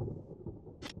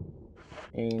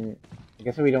 And I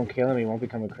guess if we don't kill him, he won't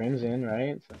become a Crimson,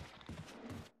 right? So...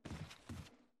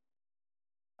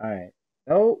 Alright.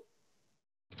 Oh!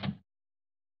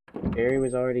 Barry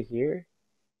was already here?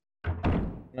 I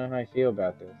don't know how I feel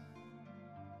about this.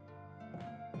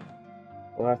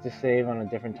 We'll have to save on a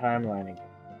different timeline again.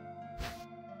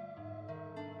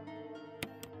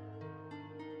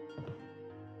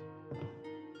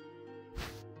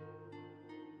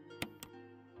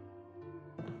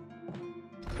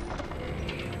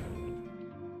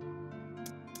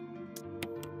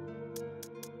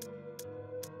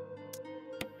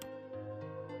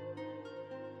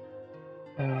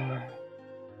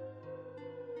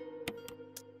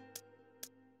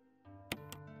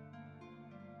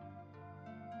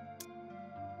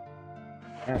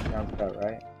 That sounds about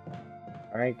right.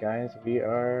 Alright guys, we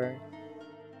are...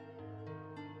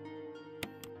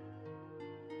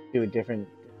 do a different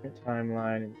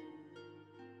timeline.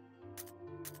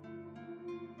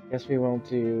 Guess we won't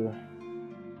do...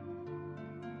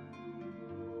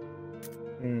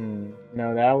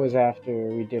 No, that was after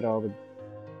we did all the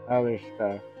other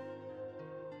stuff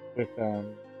with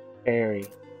Barry.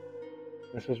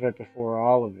 This was right before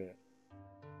all of it.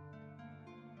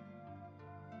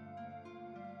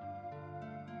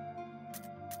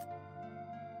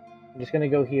 I'm just gonna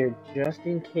go here just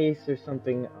in case there's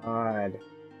something odd.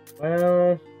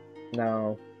 Well,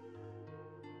 no.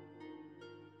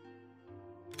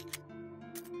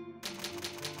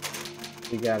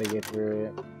 We gotta get through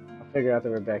it. I'll figure out the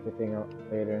Rebecca thing out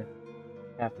later.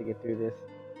 Have to get through this.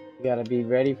 We gotta be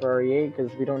ready for RE8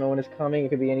 because we don't know when it's coming. It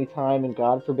could be any time, and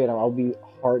God forbid I'll be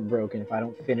heartbroken if I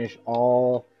don't finish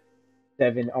all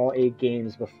 8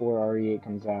 games before RE8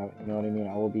 comes out. You know what I mean?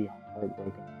 I will be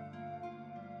heartbroken.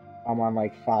 I'm on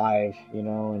like 5, you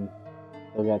know, and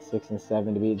still got 6 and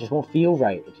 7 to be. It just won't feel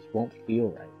right. It just won't feel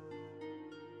right.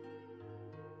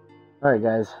 Alright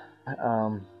guys,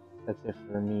 that's it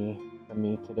for me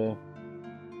today.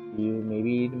 See you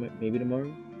maybe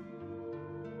tomorrow.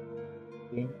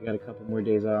 See, I got a couple more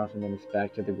days off and then it's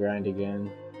back to the grind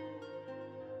again.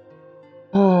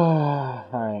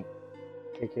 Alright,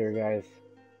 take care guys.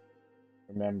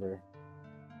 Remember,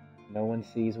 no one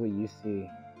sees what you see,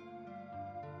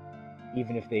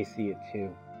 even if they see it too.